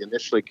bucks that we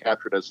initially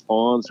captured as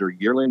fawns or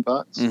yearling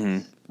bucks,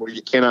 where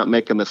you cannot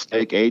make a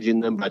mistake aging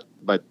them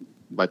by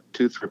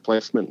tooth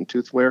replacement and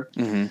tooth wear.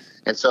 And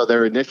so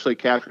they're initially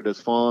captured as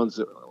fawns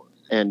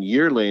and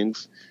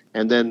yearlings,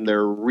 and then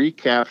they're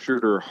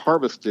recaptured or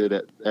harvested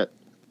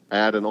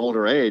at an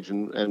older age,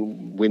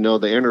 and we know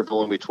the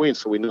interval in between,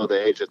 so we know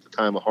the age at the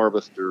time of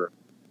harvest or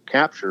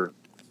capture.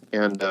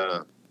 And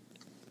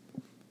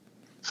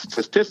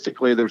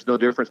statistically, there's no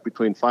difference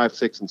between 5,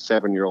 6, and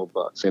 7-year-old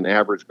bucks in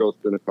average growth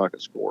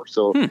Winnicott score.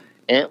 So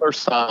antler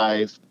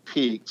size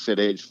peaks at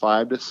age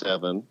 5 to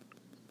 7.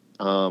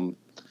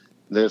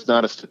 There's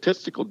not a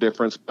statistical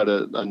difference, but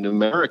a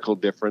numerical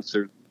difference.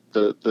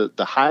 The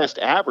highest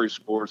average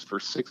scores for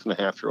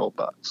 6.5-year-old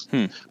bucks,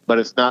 but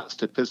it's not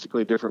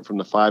statistically different from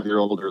the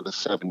 5-year-old or the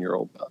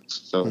 7-year-old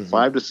bucks. So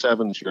 5 to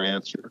 7 is your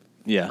answer.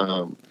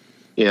 Yeah.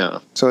 Yeah.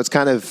 So it's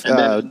kind of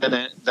and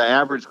then the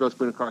average gross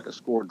Winnicott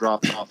score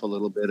drops off a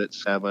little bit at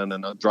 7,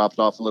 and it drops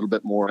off a little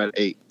bit more at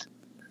 8.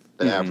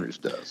 The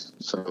average does.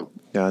 So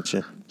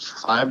gotcha.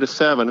 5 to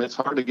 7. It's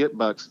hard to get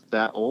bucks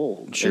that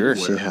old. Sure.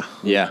 Anywhere,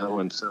 Yeah. You know?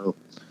 And so.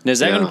 Now, is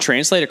that going to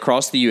translate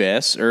across the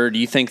U.S., or do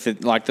you think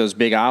that, like those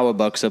big Iowa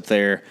bucks up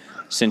there,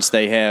 since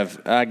they have,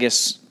 I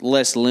guess,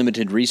 less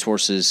limited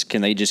resources,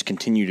 can they just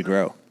continue to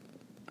grow?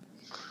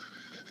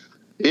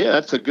 Yeah,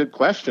 that's a good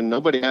question.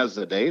 Nobody has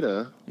the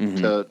data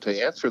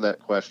to answer that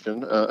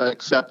question,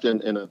 except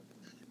in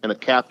a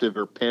captive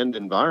or penned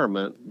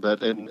environment. But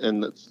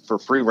for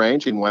free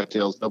ranging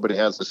whitetails, nobody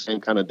has the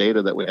same kind of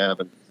data that we have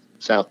in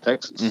South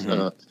Texas.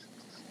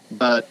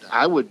 But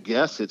I would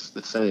guess it's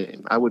the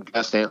same. I would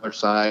guess antler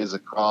size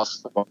across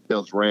the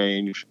whitetails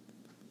range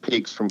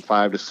peaks from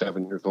 5 to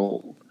 7 years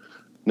old.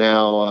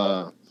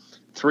 Now,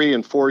 3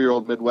 and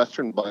 4-year-old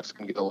Midwestern bucks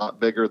can get a lot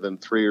bigger than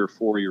 3 or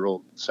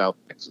 4-year-old South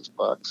Texas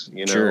bucks.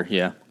 You know? Sure,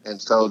 yeah.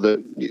 And so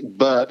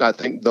but I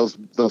think those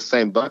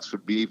same bucks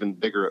would be even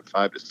bigger at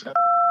 5 to 7,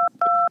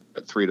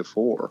 at 3 to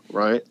 4,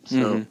 right?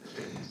 So.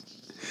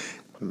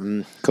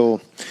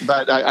 Cool.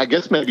 But I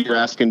guess maybe you're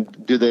asking,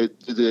 do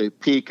they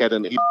peak at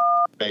an age?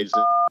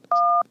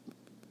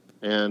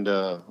 And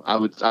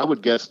I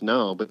would guess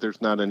no, but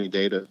there's not any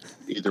data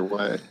either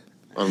way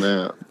on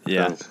that.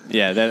 Yeah, so.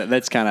 yeah.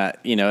 That's kind of,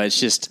 it's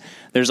just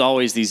there's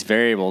always these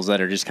variables that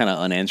are just kind of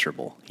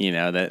unanswerable.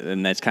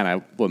 And that's kind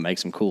of what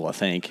makes them cool. I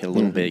think a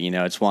little bit.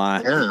 It's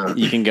why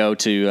you can go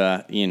to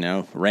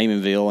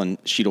Raymondville and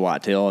shoot a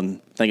whitetail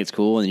and think it's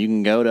cool, and you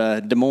can go to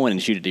Des Moines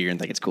and shoot a deer and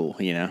think it's cool.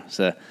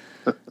 So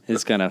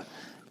it's kind of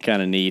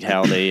neat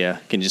how they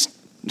can just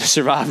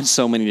survive in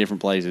so many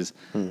different places.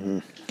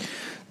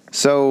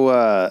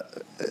 So,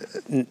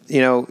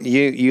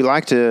 you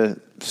like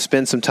to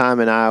spend some time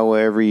in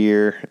Iowa every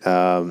year.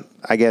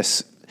 I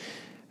guess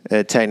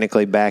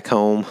technically back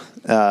home.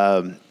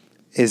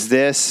 Is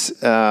this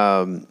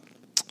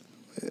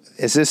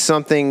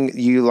something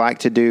you like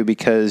to do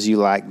because you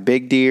like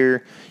big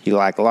deer, you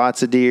like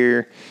lots of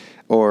deer,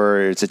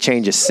 or it's a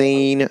change of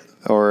scene,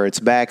 or it's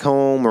back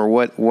home, or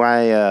what?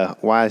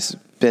 Why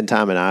spend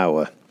time in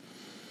Iowa?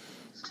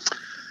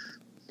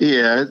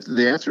 Yeah,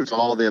 the answer is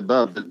all of the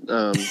above. But,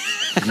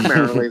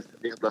 primarily, to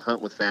be able to hunt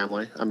with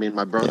family. I mean,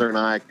 my brother and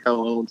I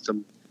co-own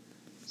some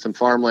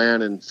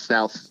farmland in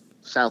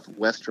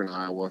southwestern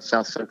Iowa,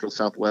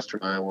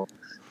 southwestern Iowa,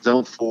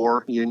 Zone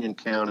 4, Union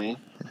County,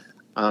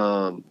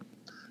 from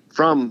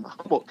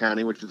Humboldt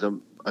County, which is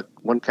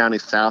one county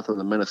south of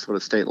the Minnesota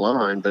state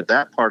line. But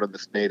that part of the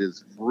state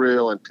is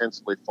real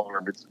intensively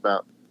farmed. It's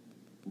about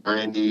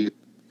 90+%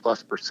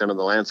 of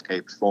the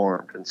landscape's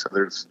farmed, and so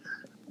there's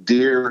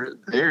deer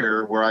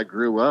there where I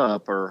grew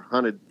up are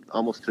hunted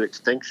almost to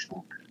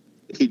extinction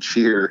each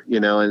year,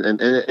 and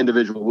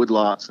individual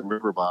woodlots and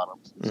river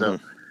bottoms. So,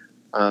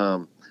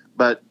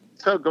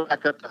 so go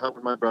back up to hunt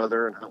with my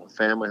brother and hunt with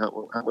family,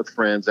 hunt with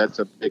friends. That's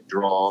a big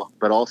draw.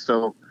 But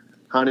also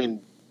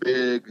hunting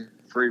big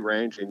free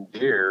ranging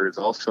deer is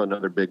also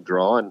another big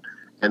draw.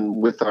 And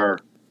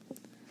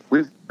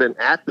we've been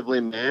actively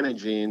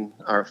managing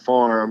our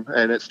farm,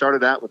 and it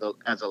started out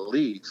as a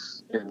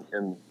lease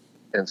in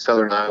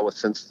southern Iowa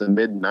since the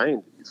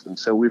mid-90s. And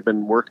so we've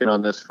been working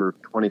on this for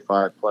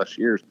 25 plus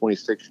years,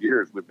 26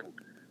 years. We've been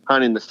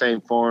hunting the same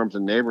farms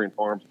and neighboring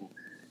farms. And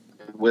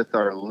with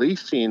our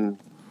leasing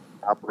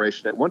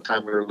operation, at one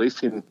time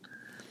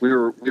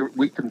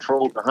we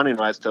controlled the hunting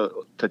rights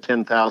to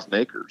 10,000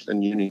 acres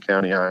in Union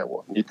County,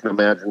 Iowa. And you can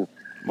imagine,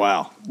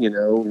 wow,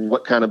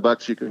 what kind of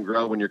bucks you can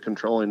grow when you're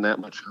controlling that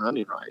much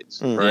hunting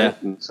rights, right? Yeah.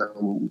 And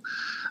so,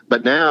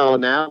 but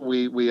now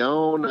we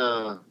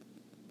own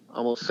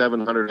almost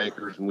 700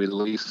 acres, and we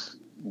lease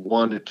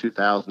 1,000 to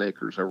 2,000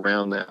 acres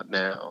around that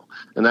now,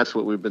 and that's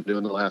what we've been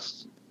doing the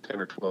last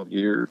 10 or 12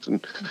 years.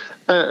 And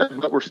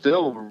but we're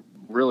still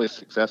really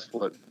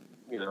successful at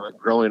at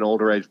growing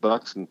older age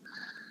bucks, and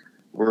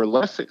we're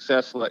less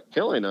successful at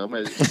killing them.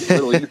 It's a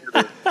little easier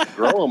to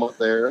grow them up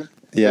there.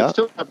 Yeah, we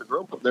still have to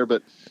grow them up there,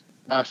 but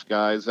gosh,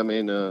 guys, I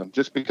mean,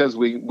 just because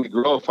we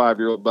grow a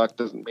 5-year-old buck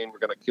doesn't mean we're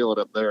going to kill it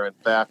up there. In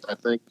fact, I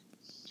think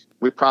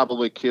we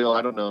probably kill,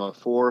 I don't know, a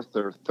fourth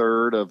or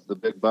third of the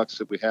big bucks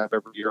that we have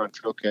every year on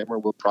trail camera.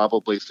 We'll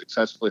probably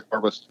successfully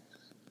harvest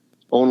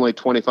only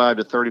 25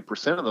 to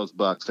 30% of those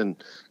bucks.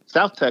 And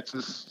South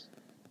Texas,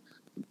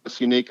 what's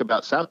unique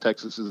about South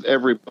Texas is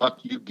every buck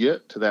you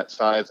get to that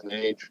size and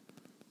age,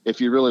 if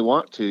you really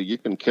want to, you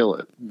can kill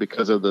it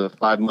because of the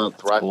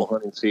 5-month rifle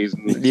hunting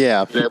season.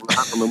 Yeah. Being able to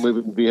hunt from a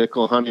moving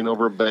vehicle, hunting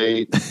over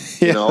bait,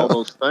 all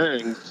those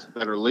things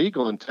that are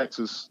legal in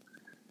Texas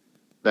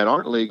that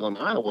aren't legal in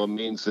Iowa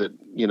means that,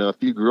 if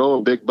you grow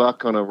a big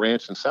buck on a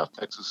ranch in South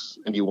Texas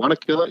and you want to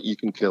kill it, you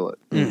can kill it.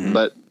 Mm-hmm.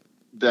 But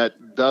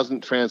that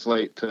doesn't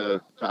translate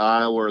to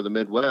Iowa or the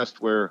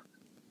Midwest where,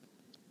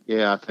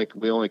 I think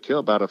we only kill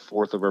about a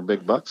fourth of our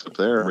big bucks up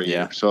there every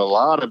year. So a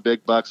lot of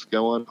big bucks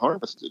go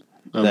unharvested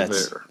up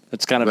there.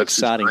 That's kind of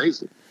exciting.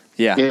 Crazy.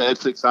 Yeah. Yeah,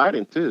 it's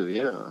exciting too.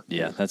 Yeah.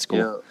 Yeah, that's cool.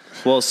 Yeah.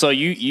 Well, so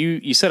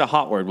you said a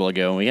hot word a while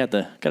ago, and we got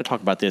to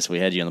talk about this. We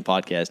had you on the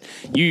podcast.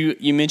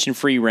 You mentioned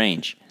free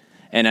range,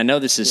 and I know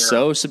this is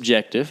so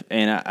subjective,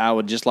 and I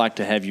would just like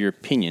to have your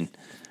opinion.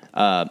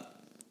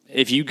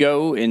 If you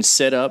go and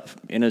set up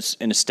in a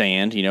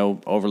stand,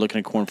 overlooking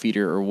a corn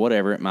feeder or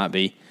whatever it might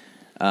be,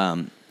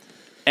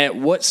 at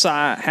what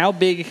size? How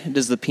big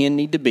does the pen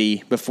need to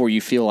be before you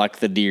feel like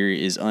the deer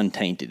is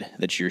untainted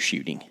that you're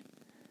shooting?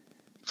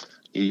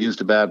 You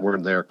used a bad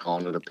word there,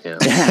 calling it a pen.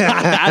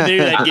 I knew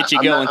that'd get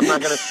you going. I'm not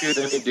going to shoot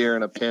any deer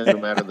in a pen, no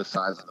matter the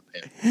size of the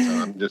pen. So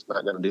I'm just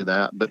not going to do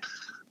that.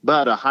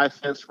 But a high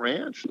fence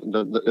ranch,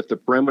 if the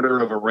perimeter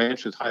of a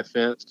ranch is high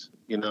fenced,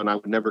 and I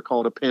would never call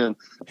it a pen.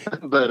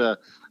 But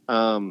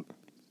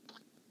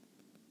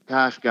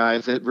gosh,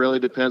 guys, it really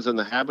depends on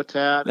the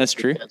habitat. That's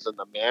true. It depends on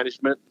the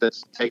management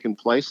that's taking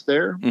place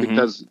there. Mm-hmm.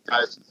 Because,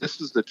 guys, this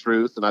is the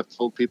truth, and I've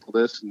told people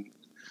this.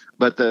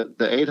 But the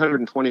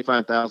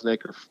 825,000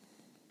 acre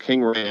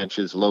King Ranch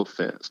is low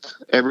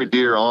fenced. Every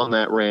deer on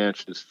that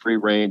ranch is free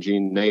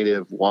ranging,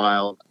 native,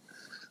 wild.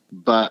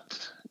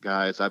 But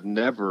guys, I've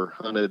never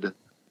hunted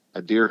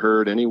a deer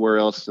herd anywhere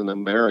else in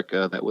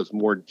America that was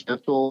more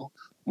gentle,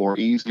 more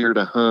easier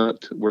to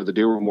hunt, where the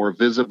deer were more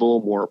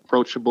visible, more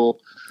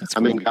approachable. That's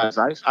cool. I mean, guys,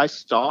 I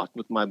stalked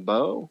with my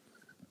bow.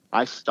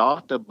 I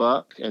stalked a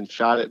buck and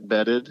shot it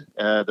bedded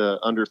at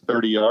under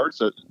 30 yards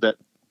that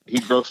he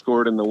gross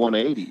scored in the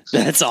 180s.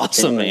 That's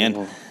awesome,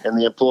 man. In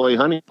the employee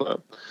hunting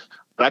club.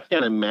 But I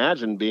can't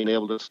imagine being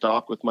able to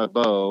stalk with my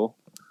bow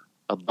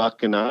a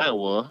buck in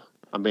Iowa.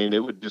 I mean, it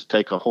would just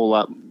take a whole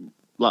lot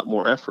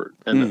more effort.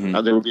 And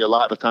there would be a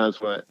lot of times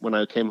when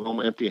I came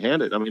home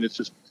empty-handed. I mean, it's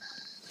just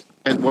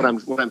 – and what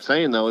I'm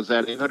saying, though, is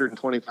that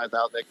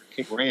 825,000 acre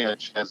King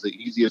Ranch has the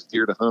easiest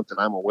deer to hunt that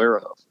I'm aware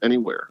of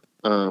anywhere.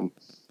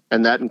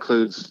 And that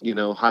includes,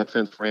 high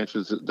fence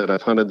ranches that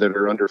I've hunted that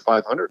are under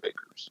 500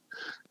 acres.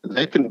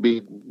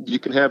 You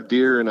can have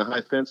deer in a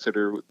high fence that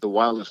are the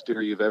wildest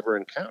deer you've ever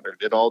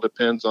encountered. It all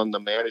depends on the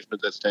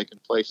management that's taking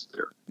place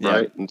there,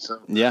 right? And so,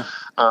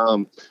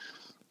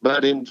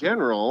 but in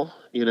general,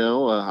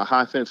 a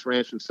high fence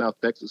ranch in South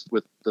Texas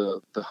with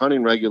the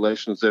hunting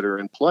regulations that are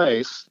in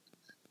place,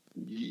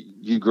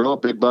 you grow a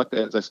big buck,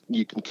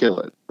 you can kill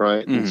it,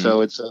 right? And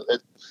so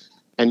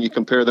and you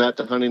compare that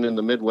to hunting in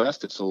the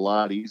Midwest, it's a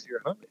lot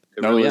easier hunting.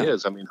 It really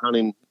is. I mean,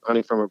 hunting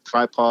from a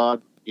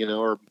tripod,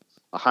 or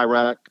a high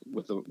rack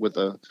with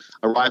a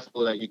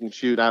rifle that you can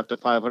shoot out to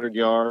 500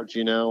 yards,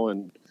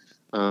 and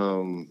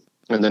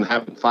then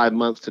having 5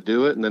 months to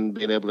do it, and then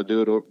being able to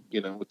do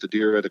it, with the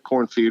deer at a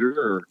corn feeder,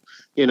 or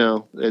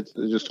it's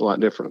just a lot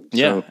different.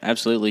 Yeah, so.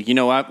 Absolutely.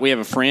 We have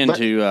a friend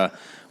who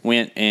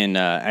went and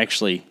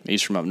actually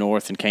he's from up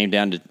north and came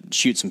down to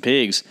shoot some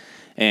pigs,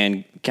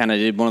 and kind of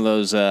did one of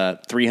those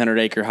 300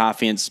 acre high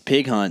fence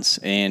pig hunts,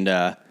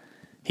 and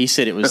he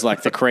said it was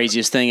like the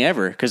craziest thing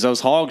ever because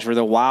those hogs were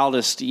the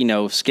wildest,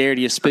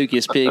 scariest,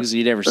 spookiest pigs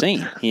you'd ever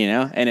seen,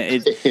 and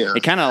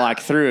it kind of like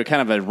threw a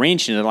kind of a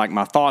wrench into like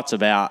my thoughts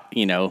about,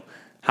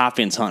 high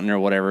fence hunting or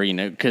whatever,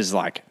 because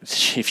like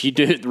if you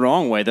do it the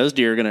wrong way, those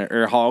deer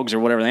are or hogs or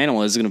whatever the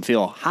animal is going to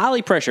feel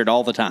highly pressured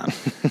all the time.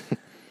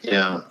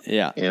 Yeah.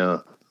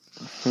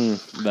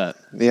 But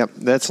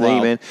that's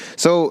neat, man.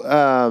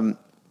 So,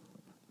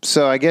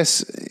 so I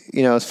guess,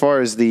 as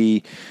far as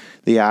the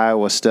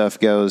Iowa stuff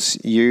goes,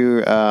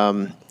 you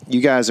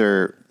guys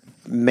are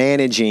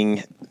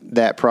managing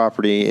that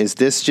property. Is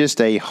this just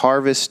a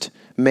harvest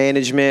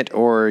management,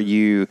 or are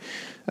you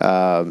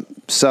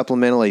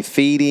supplementally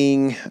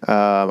feeding?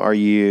 Are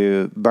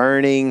you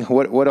burning?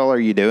 What all are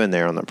you doing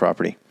there on the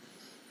property?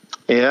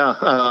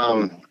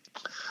 Yeah.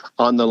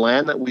 On the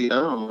land that we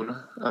own,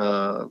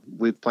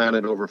 we've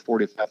planted over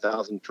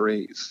 45,000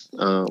 trees.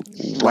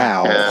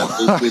 Wow.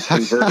 And we've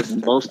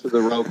converted most of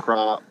the row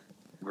crop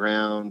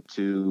ground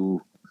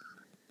to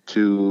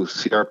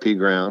CRP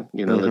ground,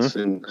 that's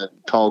in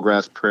tall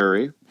grass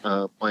prairie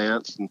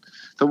plants. And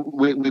so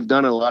we've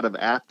done a lot of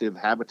active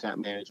habitat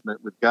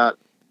management. We've got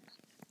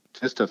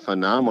just a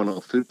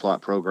phenomenal food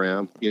plot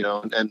program,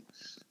 and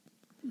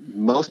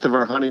most of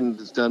our hunting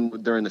is done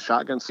during the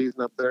shotgun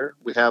season up there.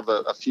 We have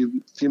a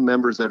few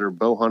members that are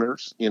bow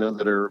hunters,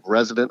 that are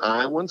resident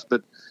Iowans,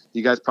 but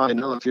you guys probably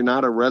know if you're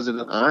not a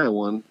resident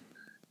Iowan,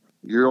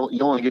 you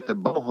only get to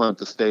bow hunt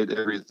the state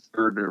every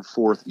third or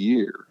fourth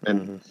year.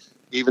 And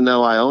even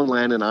though I own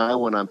land in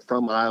Iowa and I'm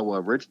from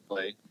Iowa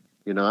originally,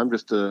 I'm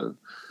just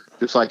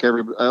like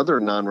every other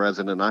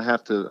non-resident. I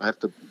have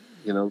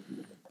to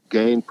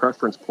gain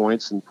preference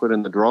points and put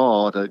in the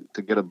draw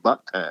to get a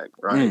buck tag,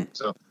 right?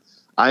 So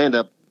I end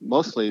up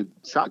mostly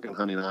shotgun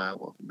hunting in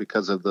Iowa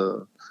because of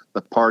the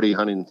party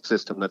hunting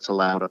system that's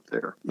allowed up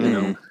there, you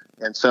know.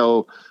 And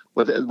so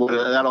what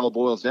that all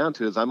boils down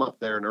to is I'm up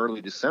there in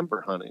early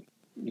December hunting,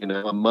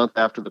 a month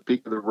after the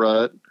peak of the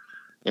rut.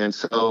 And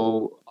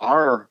so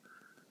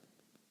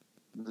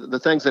the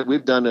things that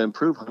we've done to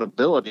improve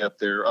huntability up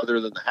there, other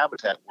than the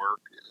habitat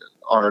work,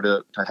 are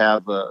to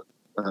have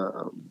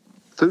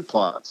food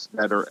plots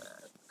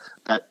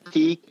that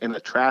peak in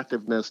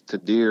attractiveness to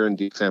deer in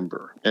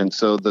December. And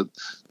so the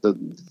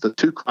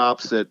three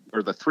crops that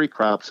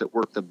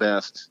work the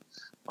best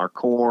are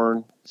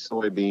corn,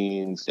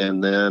 soybeans,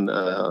 and then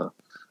a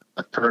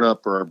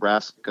turnip or a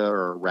brassica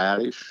or a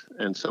radish.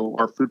 And so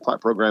our food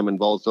plot program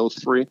involves those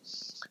three.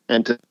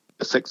 And to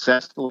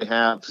successfully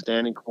have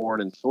standing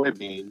corn and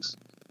soybeans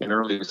in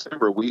early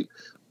December, we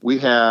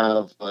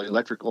have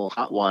electrical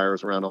hot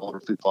wires around all our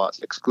food plots,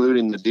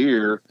 excluding the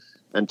deer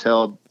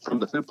until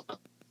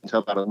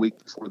about a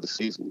week before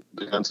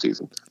the gun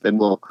season. Then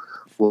we'll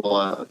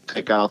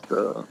take out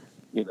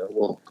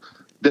we'll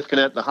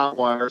disconnect the hot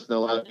wires and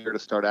allow deer to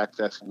start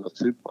accessing those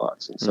food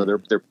plots. And so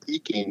they're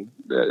peaking.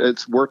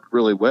 It's worked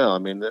really well. I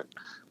mean,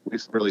 we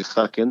really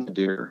suck in the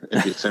deer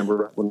in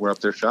December when we're up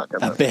there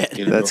shotgun. I bet.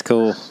 That's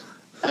cool.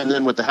 And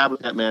then with the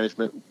habitat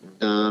management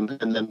done,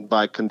 and then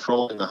by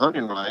controlling the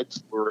hunting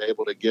rights, we're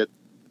able to get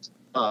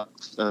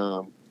bucks.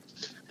 And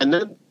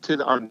then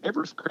to our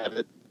neighbors'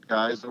 credit,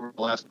 guys, over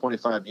the last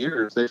 25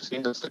 years, they've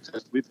seen the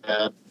success we've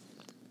had,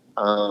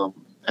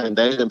 and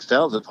they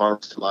themselves have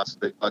harvested lots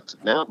of big bucks.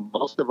 Now,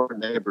 most of our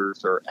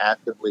neighbors are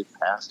actively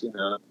passing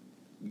up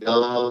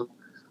young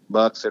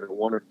bucks that are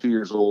 1 or 2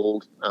 years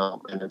old,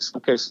 and in some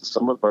cases,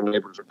 some of our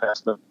neighbors are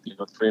passing up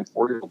 3 and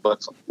 4 year old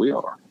bucks like we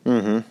are.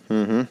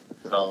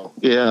 So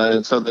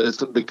and so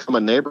it's become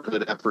a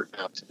neighborhood effort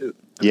now too.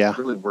 It's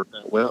really worked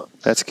out well.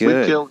 That's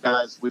good.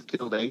 We've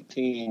killed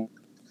 18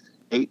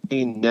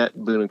 net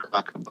Boone and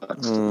Crockett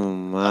bucks. Oh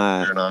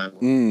my!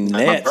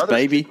 Nets,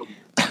 baby.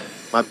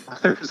 My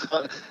brother's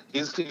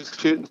he's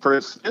shooting for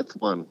his fifth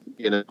one,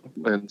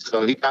 and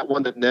so he got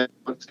one at net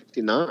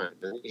 169.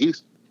 And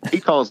he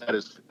calls that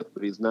his fifth,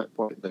 but he's not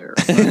quite there.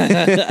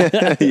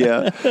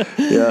 yeah.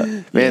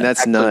 Man,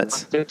 that's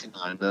nuts.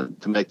 159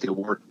 to make the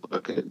award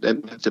book.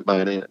 It missed it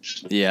by an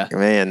inch. Yeah,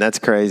 man, that's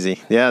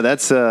crazy. Yeah,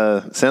 that's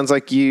sounds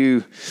like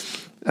you.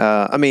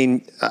 I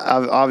mean,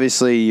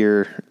 obviously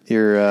your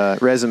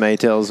resume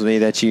tells me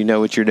that you know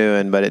what you're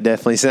doing, but it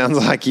definitely sounds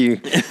like you're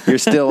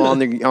still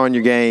on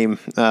your game.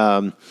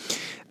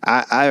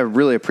 I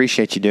really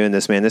appreciate you doing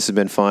this, man. This has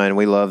been fun.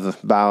 We love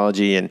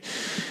biology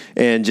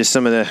and just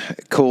some of the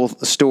cool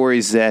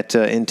stories that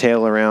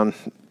entail around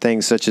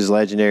things such as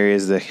legendary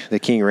as the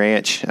King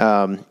Ranch.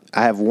 I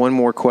have one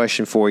more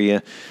question for you.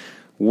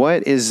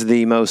 What is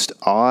the most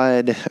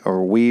odd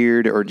or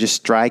weird or just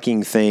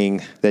striking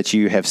thing that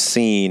you have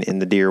seen in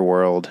the deer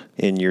world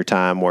in your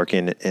time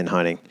working and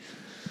hunting?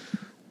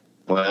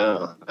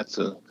 Wow, that's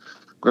a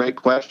great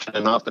question.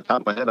 And off the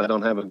top of my head, I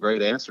don't have a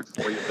great answer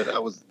for you, but I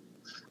was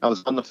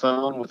on the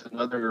phone with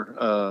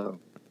another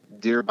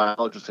deer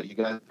biologist that you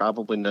guys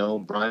probably know,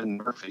 Brian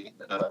Murphy.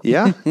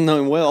 Yeah, know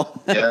him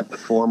well. Yeah, the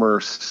former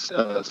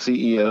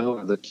CEO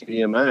of the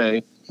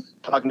QDMA.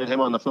 Talking to him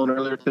on the phone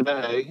earlier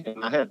today,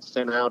 and I had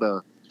sent out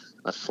a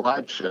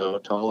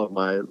slideshow to all of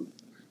my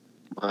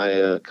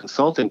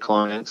consulting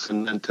clients,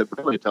 and to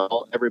really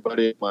tell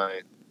everybody in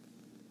my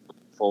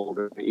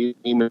folder, the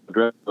email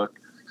address book,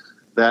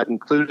 that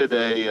included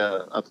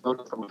a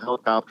photo from a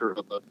helicopter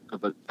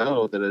of a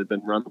doe that had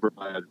been run over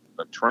by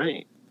a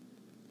train.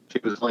 She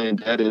was laying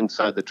dead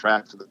inside the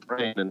tracks of the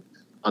train, and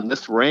on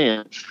this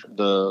ranch,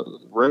 the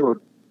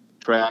railroad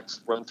tracks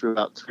run through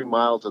about 3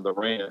 miles of the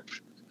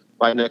ranch,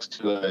 right next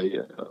to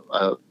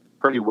a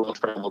pretty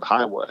well-traveled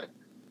highway.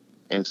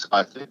 And so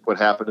I think what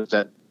happened is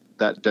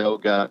that doe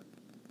got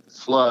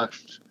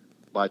flushed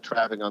by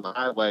traffic on the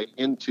highway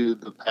into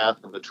the path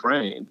of the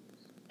train.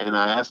 And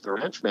I asked the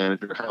ranch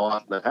manager how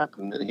often that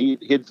happened. And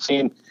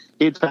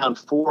he'd found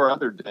 4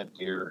 other dead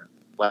deer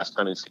last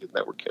hunting season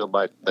that were killed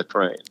by the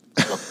train.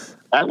 So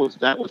that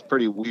was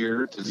pretty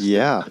weird to see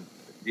a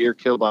deer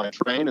killed by a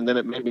train. And then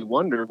it made me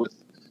wonder, with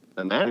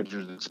the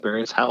manager's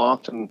experience, how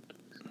often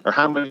or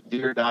how many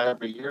deer die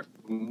every year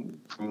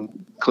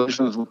from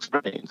collisions with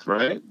trains,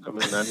 right? I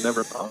mean, I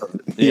never thought of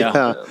it.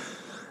 Yeah.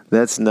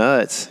 That's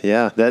nuts.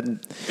 Yeah.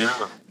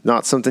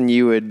 Not something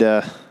you would,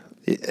 I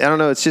don't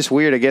know. It's just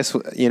weird. I guess,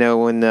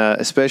 when,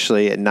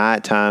 especially at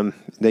nighttime,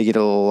 they get a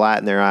little light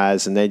in their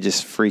eyes and they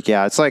just freak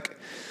out. It's like,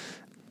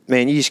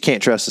 man, you just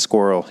can't trust a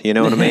squirrel. You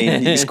know what I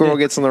mean? The squirrel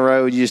gets on the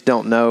road. You just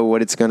don't know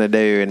what it's going to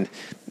do.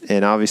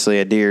 And obviously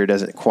a deer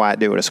doesn't quite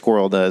do what a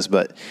squirrel does,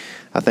 but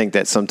I think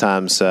that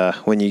sometimes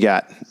when you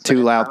got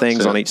 2 loud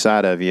things on each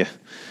side of you,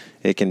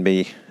 it can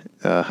be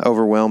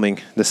overwhelming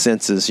the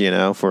senses,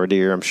 for a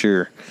deer, I'm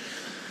sure.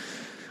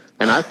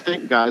 And I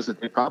think, guys, that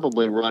they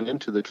probably run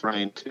into the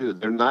train too.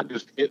 They're not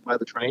just hit by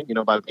the train,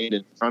 by being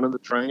in front of the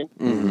train,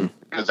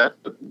 because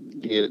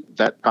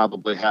that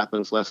probably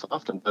happens less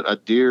often. But a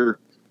deer,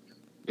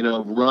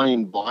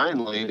 running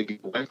blindly to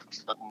get away from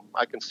something,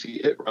 I can see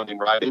it running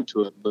right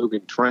into a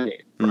moving train,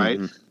 right?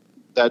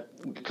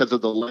 That because of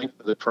the length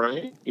of the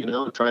train,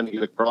 trying to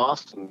get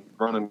across and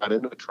running right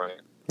into a train.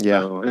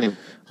 Yeah. So, anyway.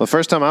 Well,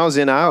 first time I was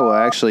in Iowa,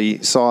 I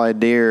actually saw a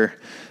deer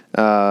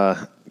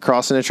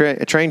crossing a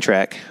train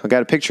track. I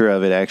got a picture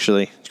of it,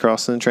 actually. It's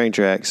crossing the train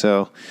track.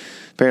 So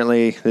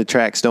apparently the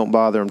tracks don't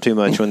bother them too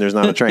much when there's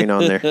not a train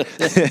on there.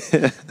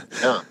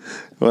 Yeah.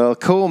 Well,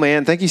 cool,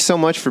 man. Thank you so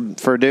much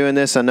for doing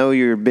this. I know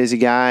you're a busy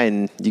guy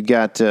and you've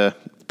got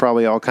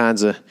probably all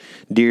kinds of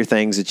deer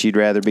things that you'd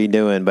rather be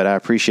doing, but I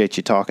appreciate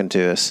you talking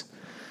to us.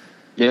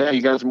 Yeah,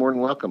 you guys are more than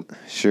welcome.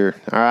 Sure.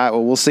 All right.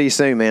 Well, we'll see you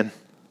soon, man.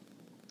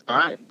 All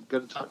right.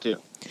 Good to talk to you.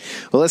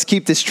 Well, let's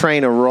keep this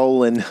train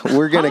a-rolling.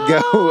 We're going to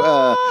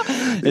go.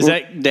 Is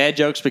that dad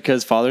jokes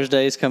because Father's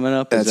Day is coming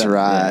up? That's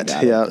right.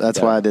 Yeah, that's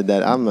why I did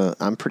that.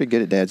 I'm pretty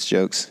good at dad's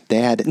jokes.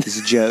 Dad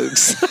is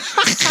jokes.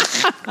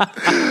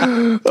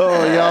 Oh,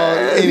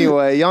 y'all.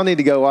 Anyway, y'all need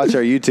to go watch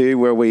our YouTube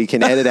where we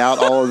can edit out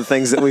all of the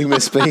things that we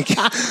misspeak.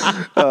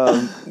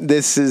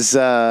 This is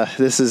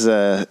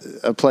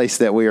a place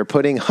that we are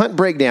putting hunt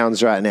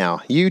breakdowns right now.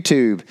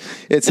 YouTube.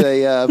 It's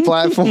a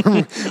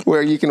platform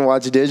where you can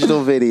watch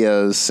digital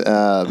videos,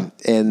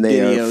 and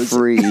they are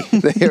free.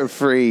 They are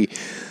free.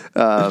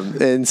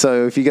 And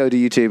so if you go to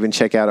YouTube and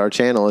check out our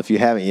channel, if you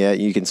haven't yet,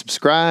 you can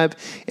subscribe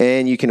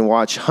and you can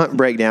watch hunt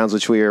breakdowns,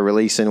 which we are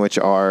releasing, which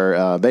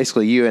are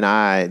basically you and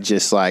I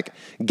just like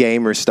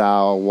gamer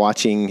style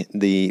watching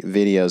the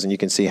videos, and you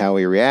can see how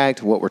we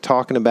react, what we're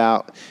talking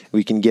about.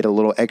 We can get a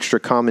little extra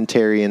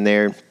commentary in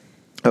there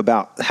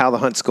about how the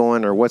hunt's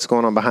going or what's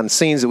going on behind the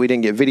scenes that we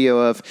didn't get video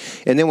of.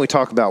 And then we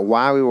talk about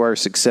why we were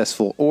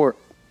successful or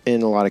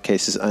in a lot of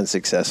cases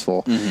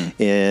unsuccessful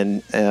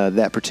in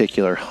that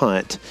particular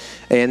hunt.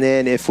 And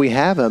then if we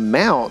have a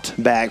mount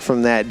back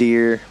from that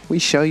deer, we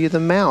show you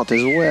the mount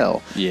as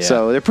well. Yeah.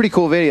 So they're pretty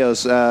cool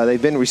videos.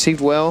 They've been received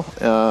well,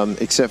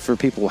 except for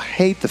people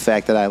hate the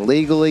fact that I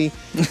legally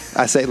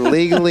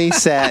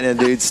sat in a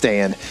dude's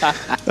stand.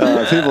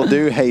 People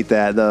do hate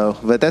that though,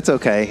 but that's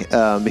okay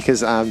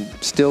because I'm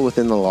still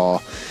within the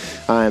law.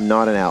 I am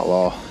not an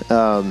outlaw.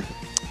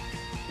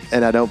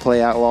 And I don't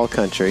play outlaw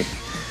country.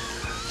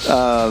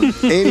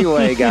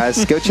 Anyway,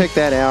 guys, go check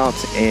that out.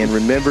 And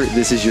remember,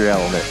 this is your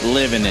element.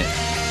 Living it.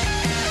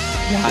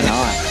 Why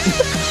not?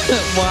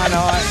 Why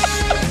not?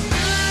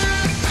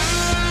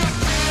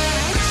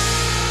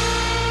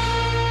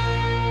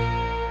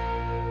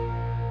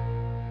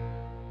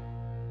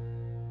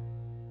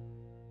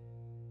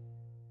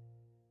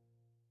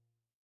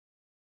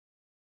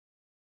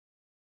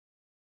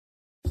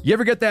 You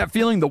ever get that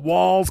feeling the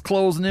walls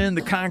closing in,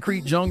 the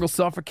concrete jungle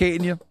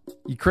suffocating you?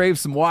 You crave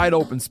some wide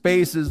open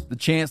spaces, the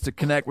chance to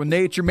connect with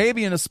nature,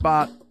 maybe in a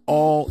spot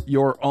all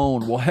your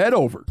own. Well, head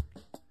over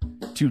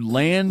to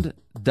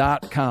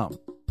land.com.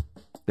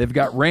 They've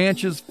got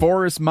ranches,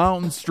 forests,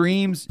 mountains,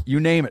 streams,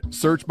 you name it.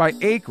 Search by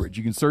acreage.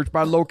 You can search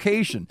by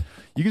location.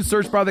 You can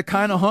search by the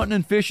kind of hunting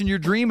and fishing you're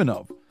dreaming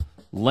of.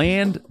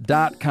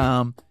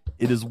 Land.com.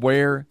 It is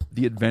where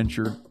the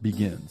adventure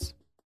begins.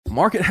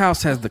 Market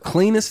House has the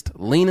cleanest,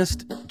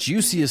 leanest,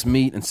 juiciest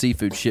meat and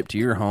seafood shipped to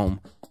your home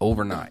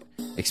overnight.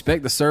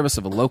 Expect the service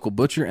of a local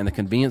butcher and the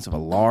convenience of a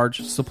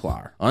large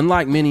supplier.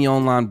 Unlike many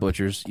online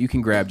butchers, you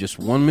can grab just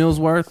one meal's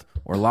worth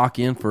or lock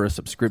in for a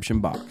subscription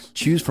box.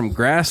 Choose from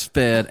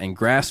grass-fed and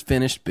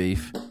grass-finished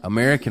beef,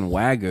 American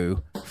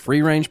Wagyu,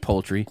 free-range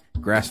poultry,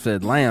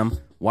 grass-fed lamb,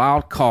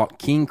 wild-caught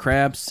king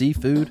crab,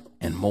 seafood,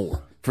 and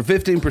more. For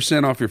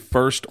 15% off your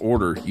first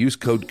order, use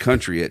code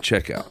COUNTRY at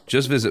checkout.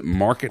 Just visit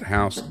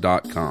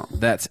markethouse.com.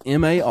 That's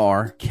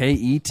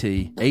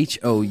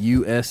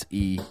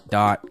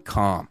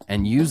MarketHouse.com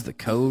and use the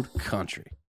code COUNTRY.